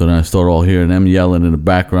 So then I started all hearing them yelling in the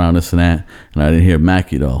background, this and that, and I didn't hear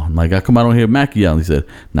Mackie though. I'm like, how come I don't hear Mackie yelling? He said,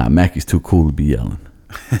 "Nah, Mackie's too cool to be yelling."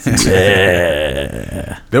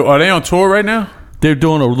 Yeah. are they on tour right now? They're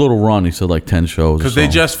doing a little run. He said like 10 shows. Because they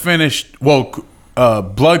just finished. Well,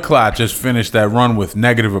 Blood Clot just finished that run with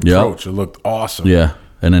Negative Approach. It looked awesome. Yeah.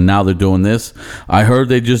 And then now they're doing this. I heard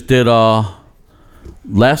they just did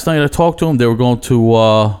last night I talked to them, they were going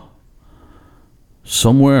to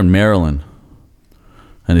somewhere in Maryland.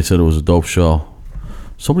 And they said it was a dope show.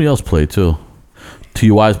 Somebody else played too.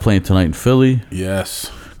 TUI's playing tonight in Philly.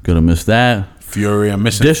 Yes. Gonna miss that. Fury. I'm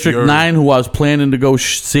missing District Fury. 9, who I was planning to go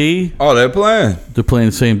see, Oh, they're playing. they're playing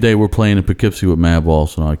the same day we're playing in Poughkeepsie with Madball,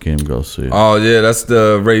 so now I can't even go see it. Oh yeah, that's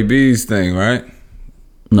the Ray B's thing, right?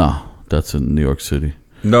 No, that's in New York City.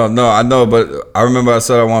 No, I know, but I remember I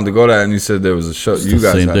said I wanted to go there, and you said there was a show. It's You the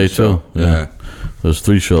guys same had day a show. too. Yeah. There's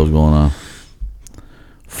 3 shows going on.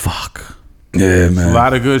 Fuck. Yeah, A man.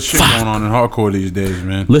 lot of good shit going on in hardcore these days,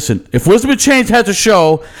 man. Listen, if Wisdom and Change has a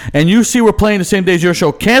show and you see we're playing the same day as your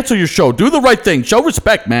show, cancel your show. Do the right thing. Show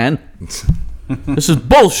respect, man. This is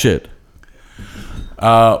bullshit.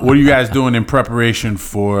 What are you guys doing in preparation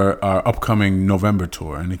for our upcoming November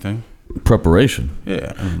tour? Anything? Preparation.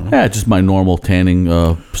 Yeah, I don't know. Yeah, just my normal tanning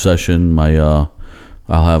session.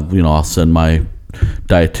 I'll send my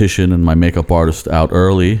dietitian and my makeup artist out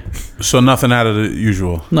early. So nothing out of the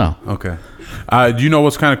usual. No. Okay. Do you know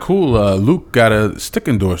what's kind of cool? Luke got a stick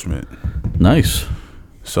endorsement. Nice.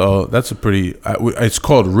 So that's a pretty. It's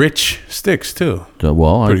called Rich Sticks too.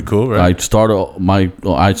 Well, Pretty cool, right? I started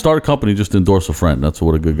a company just to endorse a friend. That's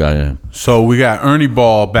what a good guy I am. So we got Ernie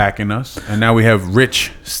Ball backing us, and now we have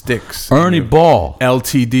Rich Sticks. Ernie Ball,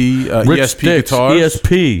 LTD, Rich ESP Sticks, guitars.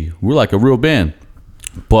 ESP. We're like a real band,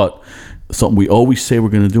 but something we always say we're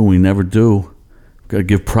gonna do, and we never do. Gotta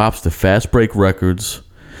give props to Fast Break Records,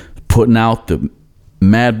 putting out the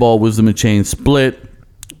Madball Wisdom and Chain split.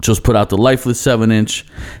 Just put out the Lifeless 7-inch,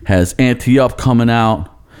 has Anti-Up coming out,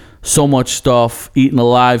 so much stuff, Eating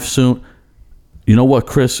Alive soon. You know what,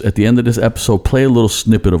 Chris? At the end of this episode, play a little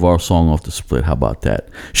snippet of our song off the split. How about that?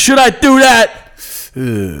 Should I do that?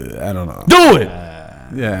 I don't know. Do it!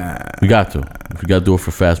 Yeah. We got to. If you got to do it for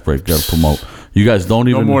Fast Break, got to promote. You guys don't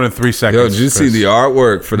No even... more than 3 seconds. Yo, did you see the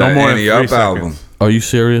artwork for that more than Annie 3 Up album? seconds. Are you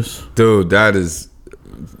serious? Dude, that is...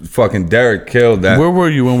 Fucking Derek killed that. Where were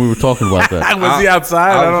you when we were talking about that? Was he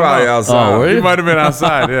outside? I was probably know. outside. Oh, were you? He might have been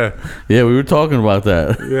outside, yeah. Yeah, we were talking about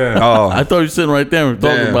that. Yeah. Oh, I thought you were sitting right there and we were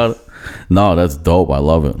talking Damn. about it. No, that's dope. I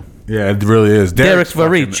love it. Yeah, it really is. Derek Derek's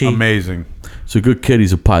fucking Varici. amazing. It's a good kid.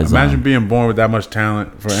 He's a paisan. Imagine being born with that much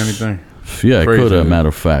talent for anything. Yeah, it Crazy, could have, dude. matter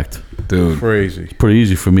of fact. dude. Crazy. Pretty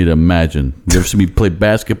easy for me to imagine. You ever see me play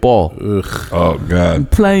basketball? Oh God.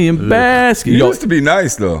 Playing basket. You Yo, used to be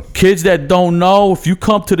nice though. kids that don't know, if you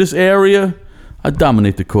come to this area, I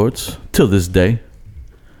dominate the courts till this day.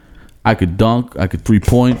 I could dunk, I could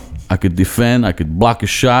 3-point, I could defend, I could block a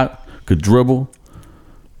shot, could dribble.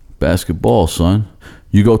 Basketball, son.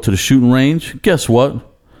 You go to the shooting range, guess what?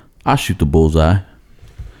 I shoot the bullseye.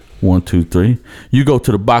 1, 2, 3. You go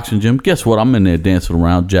to the boxing gym, guess what? I'm in there dancing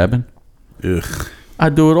around, jabbing. Ugh. I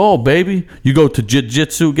do it all, baby. You go to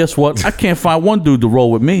jiu-jitsu, guess what? I can't find one dude to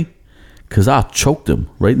roll with me because I'll choke them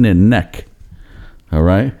right in their neck. All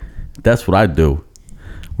right? That's what I do.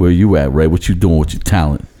 Where you at, Ray? What you doing with your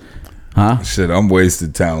talent? Huh? Shit, I'm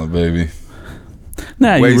wasted talent, baby.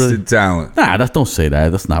 Nah, you Wasted really, talent. nah, don't say that.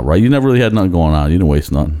 That's not right. You never really had nothing going on. You didn't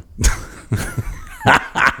waste nothing.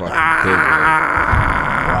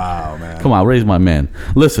 Wow, man. Come on, Ray's my man.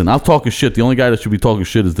 Listen, I'm talking shit. The only guy that should be talking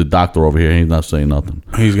shit is the doctor over here. He's not saying nothing.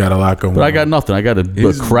 He's got a lot going But on. I got nothing. I got a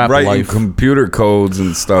He's crap writing life. computer codes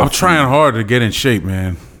and stuff. I'm trying hard to get in shape,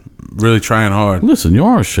 man. Really trying hard. Listen, you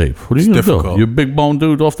are in shape. What are you going to do? difficult. You're a big bone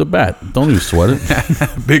dude off the bat. Don't even sweat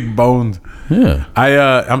it. Big bones. Yeah.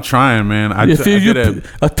 I'm trying, man. If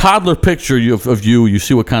a toddler picture of you, you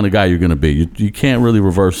see what kind of guy you're going to be. You can't really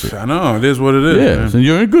reverse it. I know it is what it is. Yeah, man. and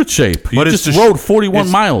you're in good shape. You But it's just the rode 41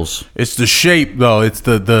 it's- miles. It's the shape though. It's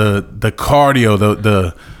the cardio,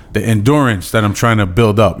 the endurance that I'm trying to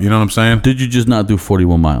build up. You know what I'm saying? Did you just not do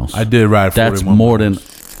 41 miles? I did ride 41 That's more than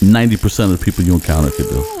 90% of the people you encounter could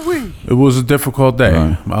do. It was a difficult day.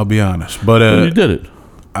 Right. I'll be honest. But And you did it.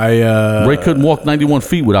 I Ray couldn't walk 91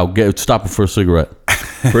 feet without stopping for a cigarette.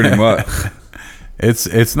 Pretty much.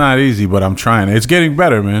 it's not easy, but I'm trying. It's getting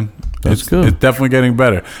better, man. That's it's good. It's definitely getting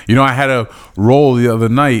better. You know, I had a roll the other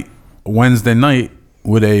night, Wednesday night,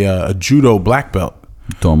 with a judo black belt.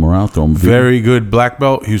 Throw him around, throw him. Very good black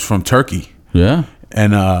belt. He was from Turkey. Yeah.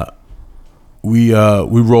 And we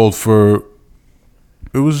rolled for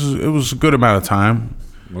it was a good amount of time,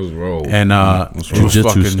 What's roll? and it was Jiu-jitsu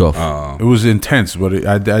fucking stuff. It was intense, but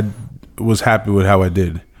I was happy with how I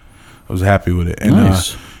did. I was happy with it. And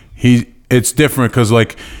Nice. it's different because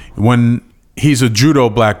like when he's a judo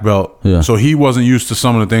black belt, Yeah. so he wasn't used to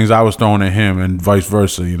some of the things I was throwing at him, and vice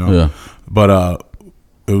versa, you know. Yeah. But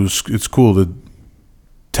it's cool to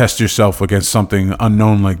test yourself against something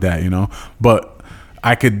unknown like that, you know. But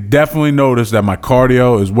I could definitely notice that my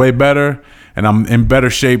cardio is way better, and I'm in better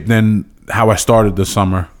shape than how I started this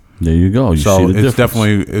summer. There you go. You So see the it's difference.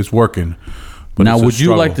 definitely it's working. But Now, it's a would you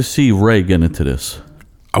struggle. like to see Ray get into this?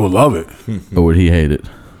 I would love it. Or would he hate it?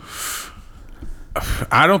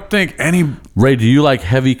 I don't think any. Ray, do you like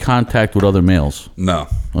heavy contact with other males? No.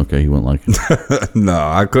 Okay, he wouldn't like it. No,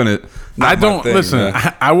 I couldn't. Not I my don't thing, listen.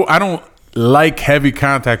 man. I don't like heavy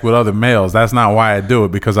contact with other males. That's not why I do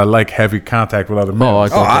it, because I like heavy contact with other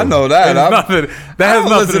males. I Oh, I know that. There's nothing, that I has don't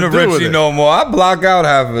nothing listen to to do with Richie it. no more. I block out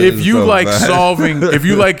half of it. If you like solving, if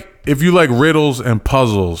you like riddles and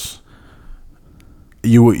puzzles,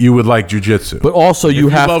 you would like jujitsu. But also, If you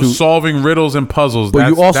have love to. solving riddles and puzzles. But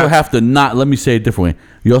you also that's- have to not. Let me say it a different way.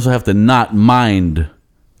 You also have to not mind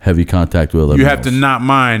heavy contact with other. You males. have to not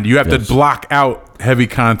mind. You have Yes. to block out heavy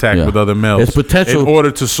contact Yeah. with other males. It's potential- in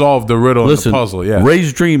order to solve the riddle Listen, and the puzzle. Yeah,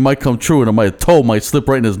 Ray's dream might come true, and my toe might slip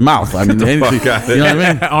right in his mouth. I mean, anything, you know what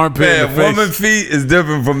I mean? armpit in Man, the face. woman feet is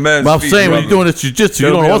different from men's But I'm feet. saying when brother. you're doing this jiu-jitsu, you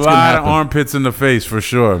There'll don't be know a what's gonna lot of happen. armpits in the face for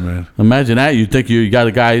sure, man. Imagine that. You think you got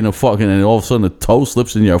a guy in the fucking, and all of a sudden the toe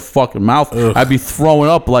slips in your fucking mouth. Ugh. I'd be throwing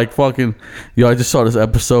up like fucking. I just saw this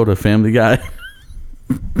episode of Family Guy,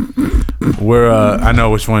 Where I know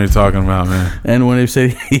which one you're talking about, man. and when they say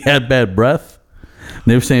he had bad breath,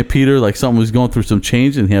 they were saying Peter like something was going through some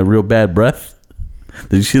change, and he had real bad breath.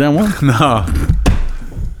 Did you see that one? No,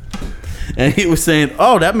 And he was saying,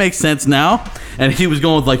 "Oh, that makes sense now." And he was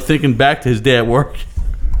going like thinking back to his day at work.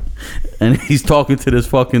 And he's talking to this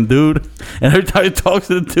fucking dude. And every time he talks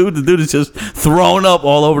to the dude is just throwing up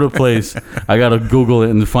all over the place. I gotta Google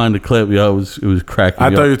it and find the clip. Yeah, it was cracking. I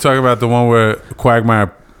me thought up. you were talking about the one where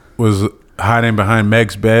Quagmire was hiding behind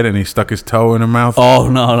Meg's bed and he stuck his toe in her mouth. Oh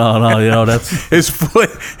no! You know that's His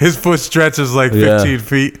foot stretches like Yeah. 15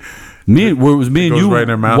 feet. me. Where it was me and goes you right in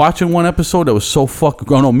her mouth. watching one episode that was so fucking.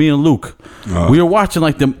 Oh no, me and Luke. We were watching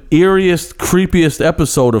like the eeriest, creepiest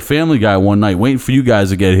episode of Family Guy one night, waiting for you guys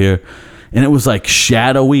to get here, and it was like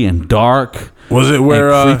shadowy and dark. Was it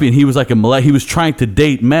where and creepy, and he was like he was trying to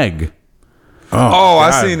date Meg. Oh, I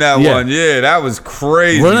God. seen that Yeah. one. Yeah, that was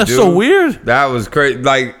crazy. Wasn't that dude. so weird? That was crazy.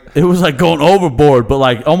 Like, It was like going overboard, but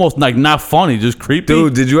like almost like not funny, just creepy.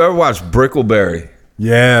 dude, did you ever watch Brickleberry?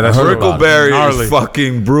 Yeah, that's heard about it. Brickleberry Gnarly. is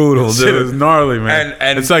fucking brutal, Shit is dude. gnarly, man.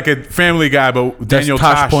 And- it's like a Family Guy, but That's Daniel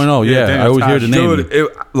Tosh. Yeah, Daniel I always hear Tosh. the name.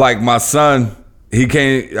 Dude, like my son, he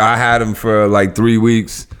came. I had him for like 3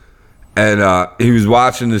 weeks, and he was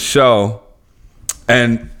watching the show,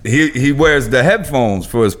 and he wears the headphones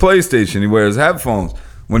for his PlayStation. He wears headphones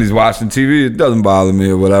when he's watching TV. It doesn't bother me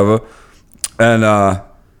or whatever, and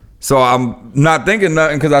so I'm not thinking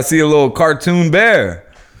nothing because I see a little cartoon bear.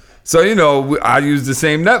 So, I use the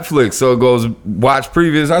same Netflix. So it goes, watch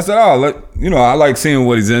previous. I said, I like seeing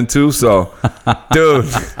what he's into. So, dude,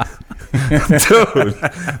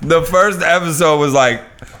 the first episode was like,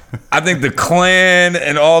 I think the Klan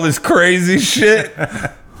and all this crazy shit.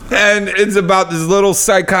 And it's about this little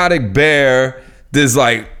psychotic bear, this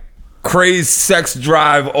like crazed sex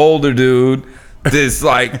drive older dude, this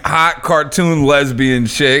like hot cartoon lesbian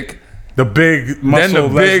chick. The big muscle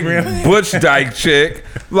Then the big lesbian. Butch Dyke chick.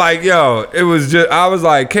 Like, yo, it was just, I was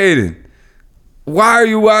like, Caden, why are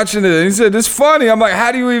you watching it? And he said, it's funny. I'm like,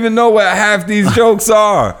 how do you even know what half these jokes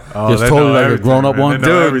are? Oh, It's they totally know like a everything, grown-up man. one? They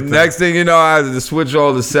know Dude, everything. next thing you know, I had to switch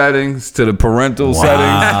all the settings to the parental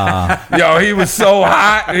settings. Yo, he was so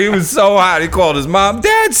hot. He was so hot. He called his mom,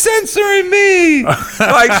 Dad's censoring me.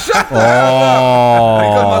 Like, shut the hell up.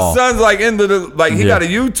 Because my son's like into he got a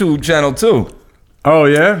YouTube channel too. Oh,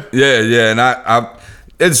 yeah? Yeah, and I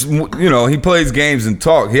it's he plays games and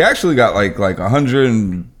talk. He actually got like 100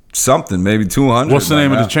 and something, maybe 200. What's the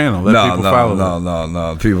name of the channel? Let people follow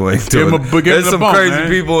No, people ain't doing it. give him There's the some bump, crazy man.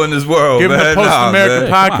 people in this world. Give him man. the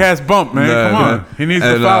Post-American man. Podcast bump, man. Nah, Come on. man. He needs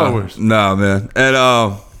And, the followers. Nah, man. And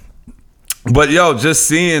but yo, just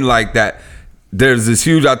seeing like that, there's this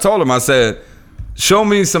huge. I told him, I said, show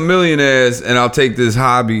me some millionaires, and I'll take this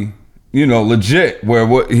hobby. Legit.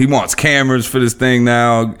 Where he wants cameras for this thing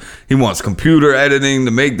now. He wants computer editing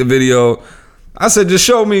to make the video. I said, just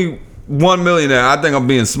show me 1 millionaire. I think I'm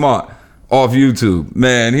being smart off YouTube.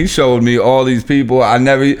 Man, he showed me all these people.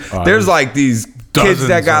 There's like these kids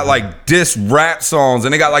that got like diss rap songs,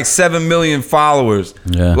 and they got like 7 million followers.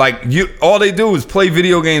 Yeah. Like all they do is play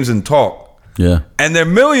video games and talk. Yeah. And they're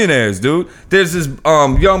millionaires, dude. There's this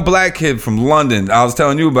young black kid from London. I was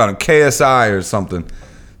telling you about him, KSI or something.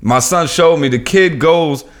 My son showed me the kid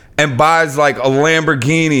goes and buys like a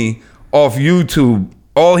Lamborghini off YouTube.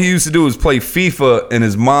 All he used to do was play FIFA in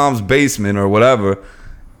his mom's basement or whatever,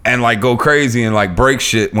 and like go crazy and like break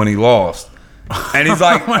shit when he lost. And he's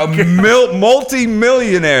like a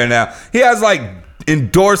multi-millionaire now. He has like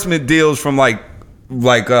endorsement deals from like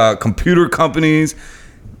computer companies.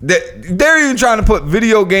 They're even trying to put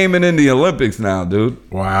video gaming in the Olympics now, dude.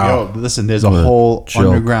 Wow. Yo, listen, there's a whole joke.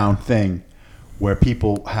 underground thing where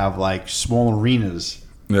people have like small arenas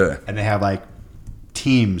Yeah. and they have like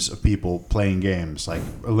teams of people playing games, like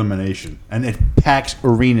elimination, and it packs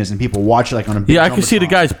arenas and people watch it like on a big Yeah, I can see the jumbotron.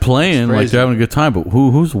 guys playing It's like crazy. they're having a good time, but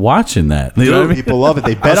who's watching that? You know what I mean? People love it.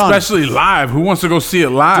 They bet on it. Especially live. Who wants to go see it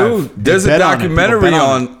live? Dude, there's a bet on it. documentary People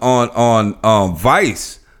bet on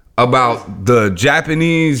Vice about the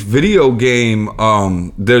Japanese video game.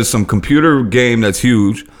 There's some computer game that's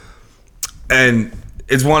huge, and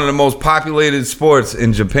it's one of the most populated sports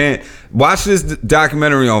in Japan. Watch this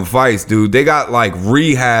documentary on Vice, dude. They got like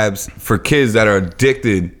rehabs for kids that are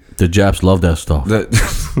addicted. The Japs love that stuff. That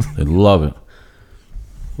They love it.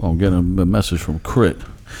 I'm getting a message from Crit.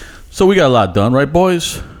 So we got a lot done, right,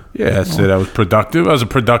 boys? Yeah, that's it. That was productive. That was a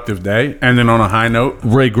productive day. Ending on a high note.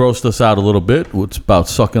 Ray grossed us out a little bit. It's about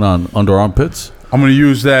sucking on under armpits. I'm going to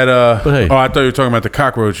use that. But hey. Oh, I thought you were talking about the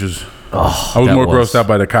cockroaches. Oh, I was more grossed out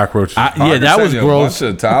by the cockroaches. Yeah, that was gross.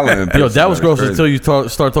 Yo, that was gross until you start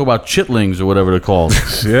talking about chitlings or whatever they're called.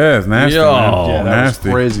 Yeah, it's nasty. Yo, man. Yeah, that nasty.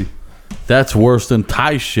 was crazy. That's worse than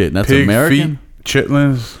Thai shit. And that's Pig American. feet,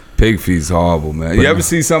 chitlins. Pig feet's horrible, man. You ever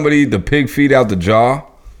see somebody eat the pig feet out the jar?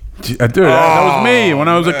 Dude, that was me. When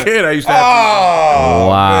I was a kid, I used to have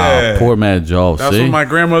Wow, man. poor Mad Joe. That's See? what my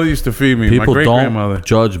grandmother used to feed me. People my great-grandmother. don't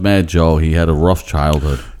judge Mad Joe. He had a rough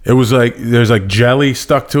childhood. It was like there's like jelly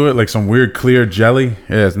stuck to it, like some weird clear jelly.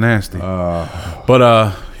 Yeah, it's nasty.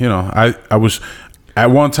 But you know, I was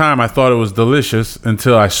at one time I thought it was delicious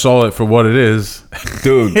until I saw it for what it is,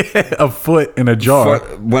 Dude. a foot in a jar,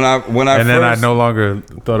 When I and then I no longer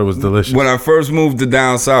thought it was delicious. When I first moved to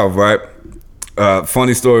down south, right?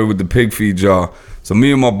 Funny story with the pig feed jar. So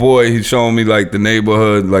me and my boy, he's showing me like the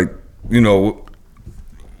neighborhood, like, you know,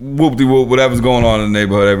 whoop-de-whoop, whatever's going on in the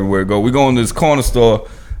neighborhood everywhere. We go in this corner store.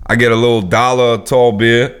 I get a little $1 tall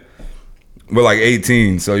beer. We're like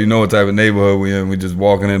 18, so you know what type of neighborhood we in. We just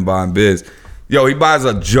walking in buying beers. Yo, he buys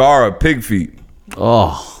a jar of pig feet.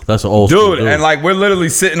 Oh, that's an old school Dude, and like we're literally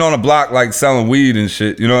sitting on a block like selling weed and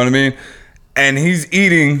shit, you know what I mean? And he's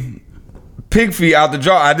eating pig feet out the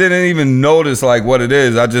jar. I didn't even notice like what it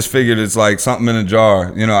is. I just figured it's like something in a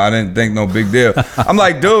jar. You know, I didn't think no big deal. I'm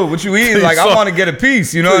like, dude, what you eating? Like, I want to get a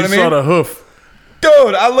piece, you know what I mean? Saw the hoof.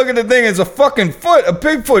 Dude, I look at the thing, it's a fucking foot, a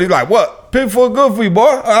pig foot. He's like, what? Pig foot good for you, boy?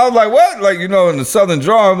 I was like, what? Like, you know, in the southern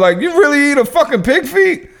draw, I'm like, you really eat a fucking pig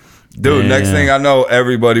feet? Dude, next thing I know,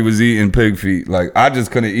 everybody was eating pig feet. Like, I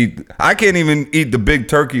just couldn't eat. I can't even eat the big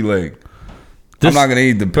turkey leg. I'm not going to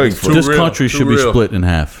eat the pig foot. This country should be split in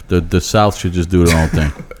half. The South should just do their own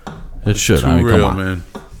thing. It should. I mean, come on. Man.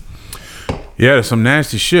 Yeah, there's some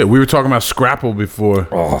nasty shit. We were talking about Scrapple before.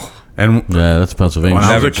 Oh. And Yeah, that's Pennsylvania. when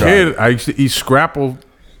I was a Never tried kid, I used to eat Scrapple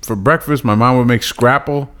for breakfast. My mom would make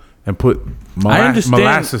Scrapple and put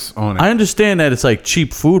molasses on it. I understand that it's like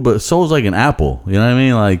cheap food, but so is like an apple. You know what I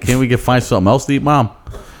mean? Like, can't we find something else to eat, Mom?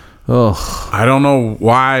 Oh, I don't know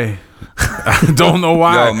why. I don't know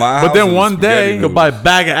why. Yo, my but house then is one spaghetti day, you could buy a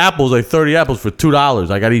bag of apples, like 30 apples for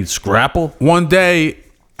 $2. I got to eat Scrapple. one day,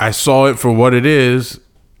 I saw it for what it is,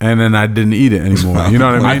 and then I didn't eat it anymore. You know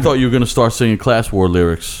what I mean? I thought you were going to start singing Class War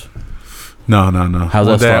lyrics. No. How's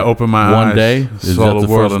one that day I start? opened my One eyes, day? Is saw that the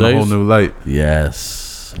the world first in a whole days? new light.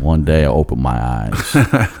 Yes. One day I opened my eyes.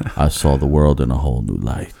 I saw the world in a whole new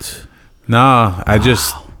light. Nah, I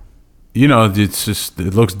just, you know, it's just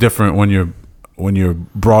it looks different when you're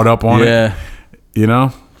brought up on it. Yeah. You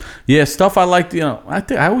know. Yeah, stuff I like. You know,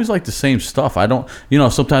 I always like the same stuff. I don't. You know,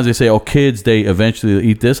 sometimes they say, "Oh, kids, they eventually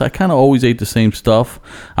eat this." I kind of always ate the same stuff.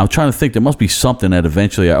 I'm trying to think. There must be something that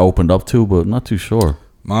eventually I opened up to, but I'm not too sure.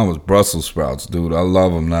 Mine was Brussels sprouts, dude. I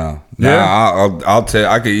love them now. Yeah. Now, I'll tell you,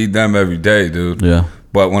 I could eat them every day, dude. Yeah.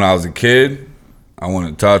 But when I was a kid, I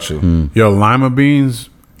wouldn't touch them. Yo, lima beans,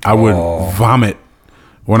 I would vomit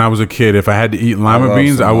when I was a kid. If I had to eat lima love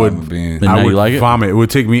beans, some I would. lima beans. And now I you would like it? vomit. It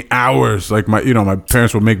would take me hours. Like my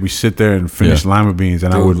parents would make me sit there and finish Yeah. lima beans,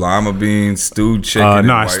 and I Dude, would. lima beans, stewed chicken. No,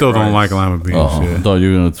 and I white still don't rice. like lima beans. Oh, Yeah. I thought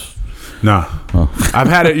you were gonna. Nah, I've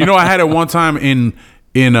had it. You know, I had it one time in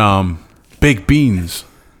baked beans,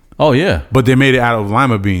 Oh yeah. but they made it out of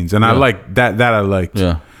lima beans, and I Yeah. like that. That I liked.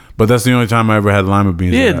 Yeah. But that's the only time I ever had lima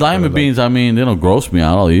beans. Yeah, that I lima liked. beans. I mean, they don't gross me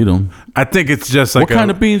out. I'll eat them. I think it's just like What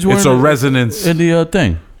kind of beans were It's in a the- resonance. In the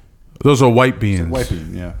thing. Those are white beans. White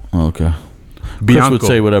bean, yeah. Oh, okay. Chris Bianco. would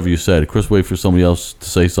say whatever you said. Chris wait for somebody else to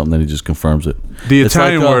say something, then he just confirms it. The It's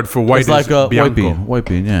Italian word for white it's like is a bianco. white bean. White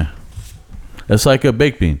bean, yeah. It's like a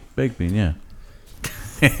baked bean. Baked bean, yeah.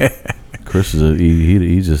 Chris is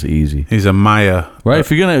he's just easy, He's a Maya. right?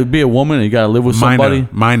 If you're gonna be a woman and you gotta live with somebody,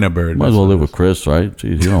 Mina bird. might as well live with Chris, right?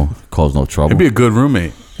 Jeez, you don't cause no trouble. He'd be a good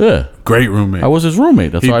roommate. Yeah, Great roommate. I was his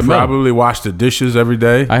roommate. That's He'd how I met him. probably wash the dishes every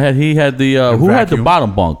day. He had the who had the vacuum.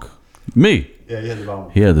 bottom bunk? Me. Yeah, you had the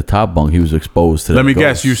bottom. He had the top bunk. He was exposed to. Let the me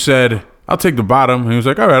ghosts. guess. You said, I'll take the bottom. And he was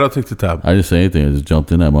like, all right, I'll take the top. I didn't say anything. I just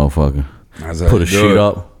jumped in that motherfucker. That's how Put you a do sheet it.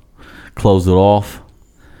 up, closed it off,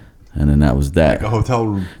 and then that was that. Like a hotel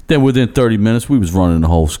room. Then within 30 minutes, we was running the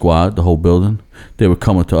whole squad, the whole building. They were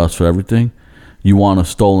coming to us for everything. You want a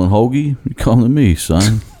stolen hoagie? You come to me,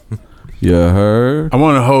 son. You heard? I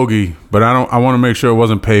want a hoagie, but I want to make sure it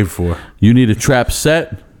wasn't paid for. You need a trap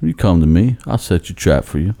set? You come to me. I'll set your trap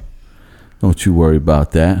for you. Don't you worry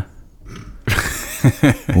about that.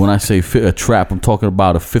 When I say a trap, I'm talking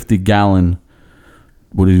about a 50-gallon,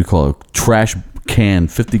 what do you call it? Trash can,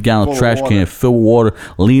 50-gallon Full of trash water. can filled with water,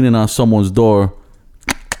 leaning on someone's door.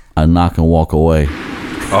 I knock and walk away.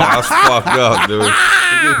 Oh, that's fucked up, dude.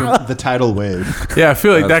 They gave him the tidal wave. Yeah, I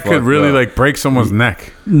feel like That's that could fucked really up. like break someone's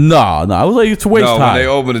neck. No, I was like, it's waste No, when time. they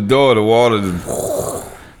open the door, the water just...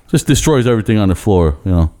 Just destroys everything on the floor,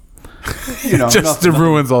 you know. You know, Just nothing-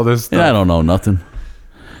 ruins all this stuff. Yeah, I don't know nothing.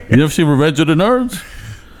 You never see Revenge of the Nerds?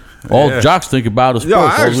 All Yeah. jocks think about is Yo,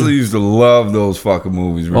 sports. I actually used to love those fucking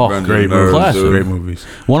movies. Oh, Revenge Great of the Nerds, movies. dude. Great movies.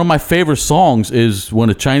 One of my favorite songs is when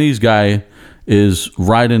a Chinese guy is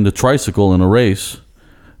riding the tricycle in a race,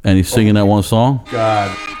 and he's singing that one song.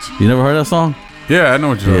 God. You never heard that song? Yeah, I know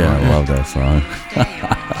what you're Yeah, talking I about. love that song.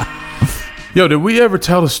 Yo, did we ever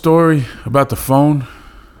tell the story about the phone?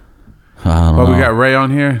 I don't But know. we got Ray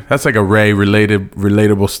on here. That's like a Ray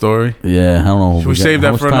relatable story. Yeah, I don't know. Should we save how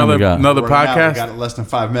that much for time we got? another We're now- podcast? We got less than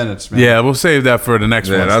 5 minutes, man. Yeah, we'll save that for the next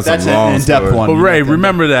Yeah, one. that's That's a an long in-depth story. one. But Ray, Yeah.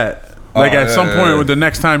 remember that. Like Oh, at some yeah, point, yeah. with the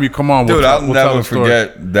next time you come on, Dude, I'll we'll tell never the story.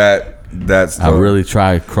 forget that I story. really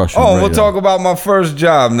try crushing. Oh, Ray, we'll though. talk about my first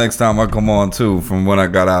job next time I come on too. From when I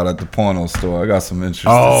got out at the porno store, I got some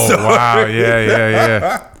interesting. Oh stories. wow,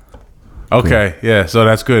 yeah. Okay, yeah. So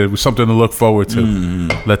that's good. It was something to look forward to.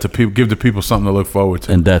 Let the people give the people something to look forward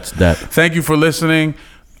to. And that's that. Thank you for listening.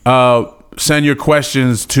 Send your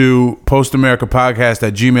questions to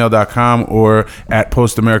postamericapodcast@gmail.com or at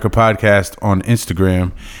postamericapodcast on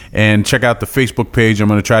Instagram. And check out the Facebook page. I'm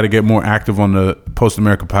going to try to get more active on the Post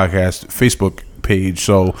America Podcast Facebook page.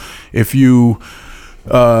 So if you're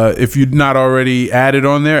not already added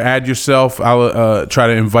on there, add yourself. I'll try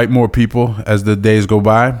to invite more people as the days go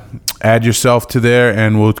by. Add yourself to there,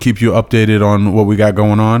 and we'll keep you updated on what we got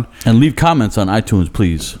going on. And leave comments on iTunes,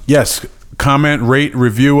 please. Yes, comment, rate,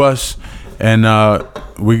 review us, and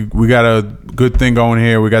we got a good thing going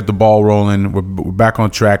here. We got the ball rolling. We're back on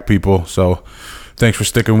track, people. So thanks for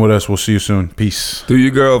sticking with us. We'll see you soon. Peace. Do your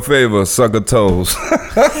girl a favor, suck her toes. We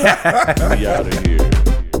out of here.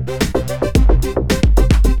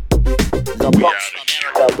 The Post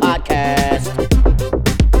America Podcast.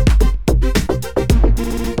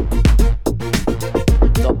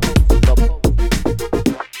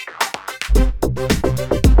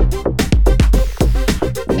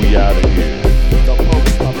 We out of here. The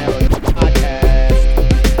Post America Podcast.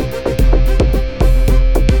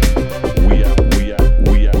 We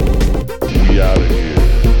out of here.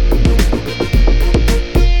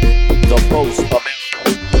 The Post America.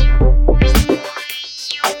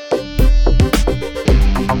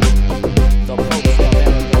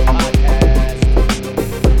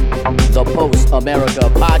 The Post America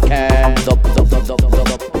Podcast. The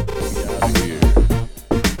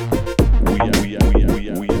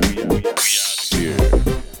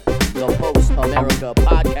Post America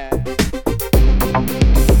Podcast.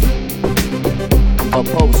 The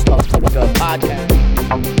Post America Podcast.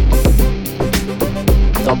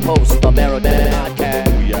 The Post America Podcast.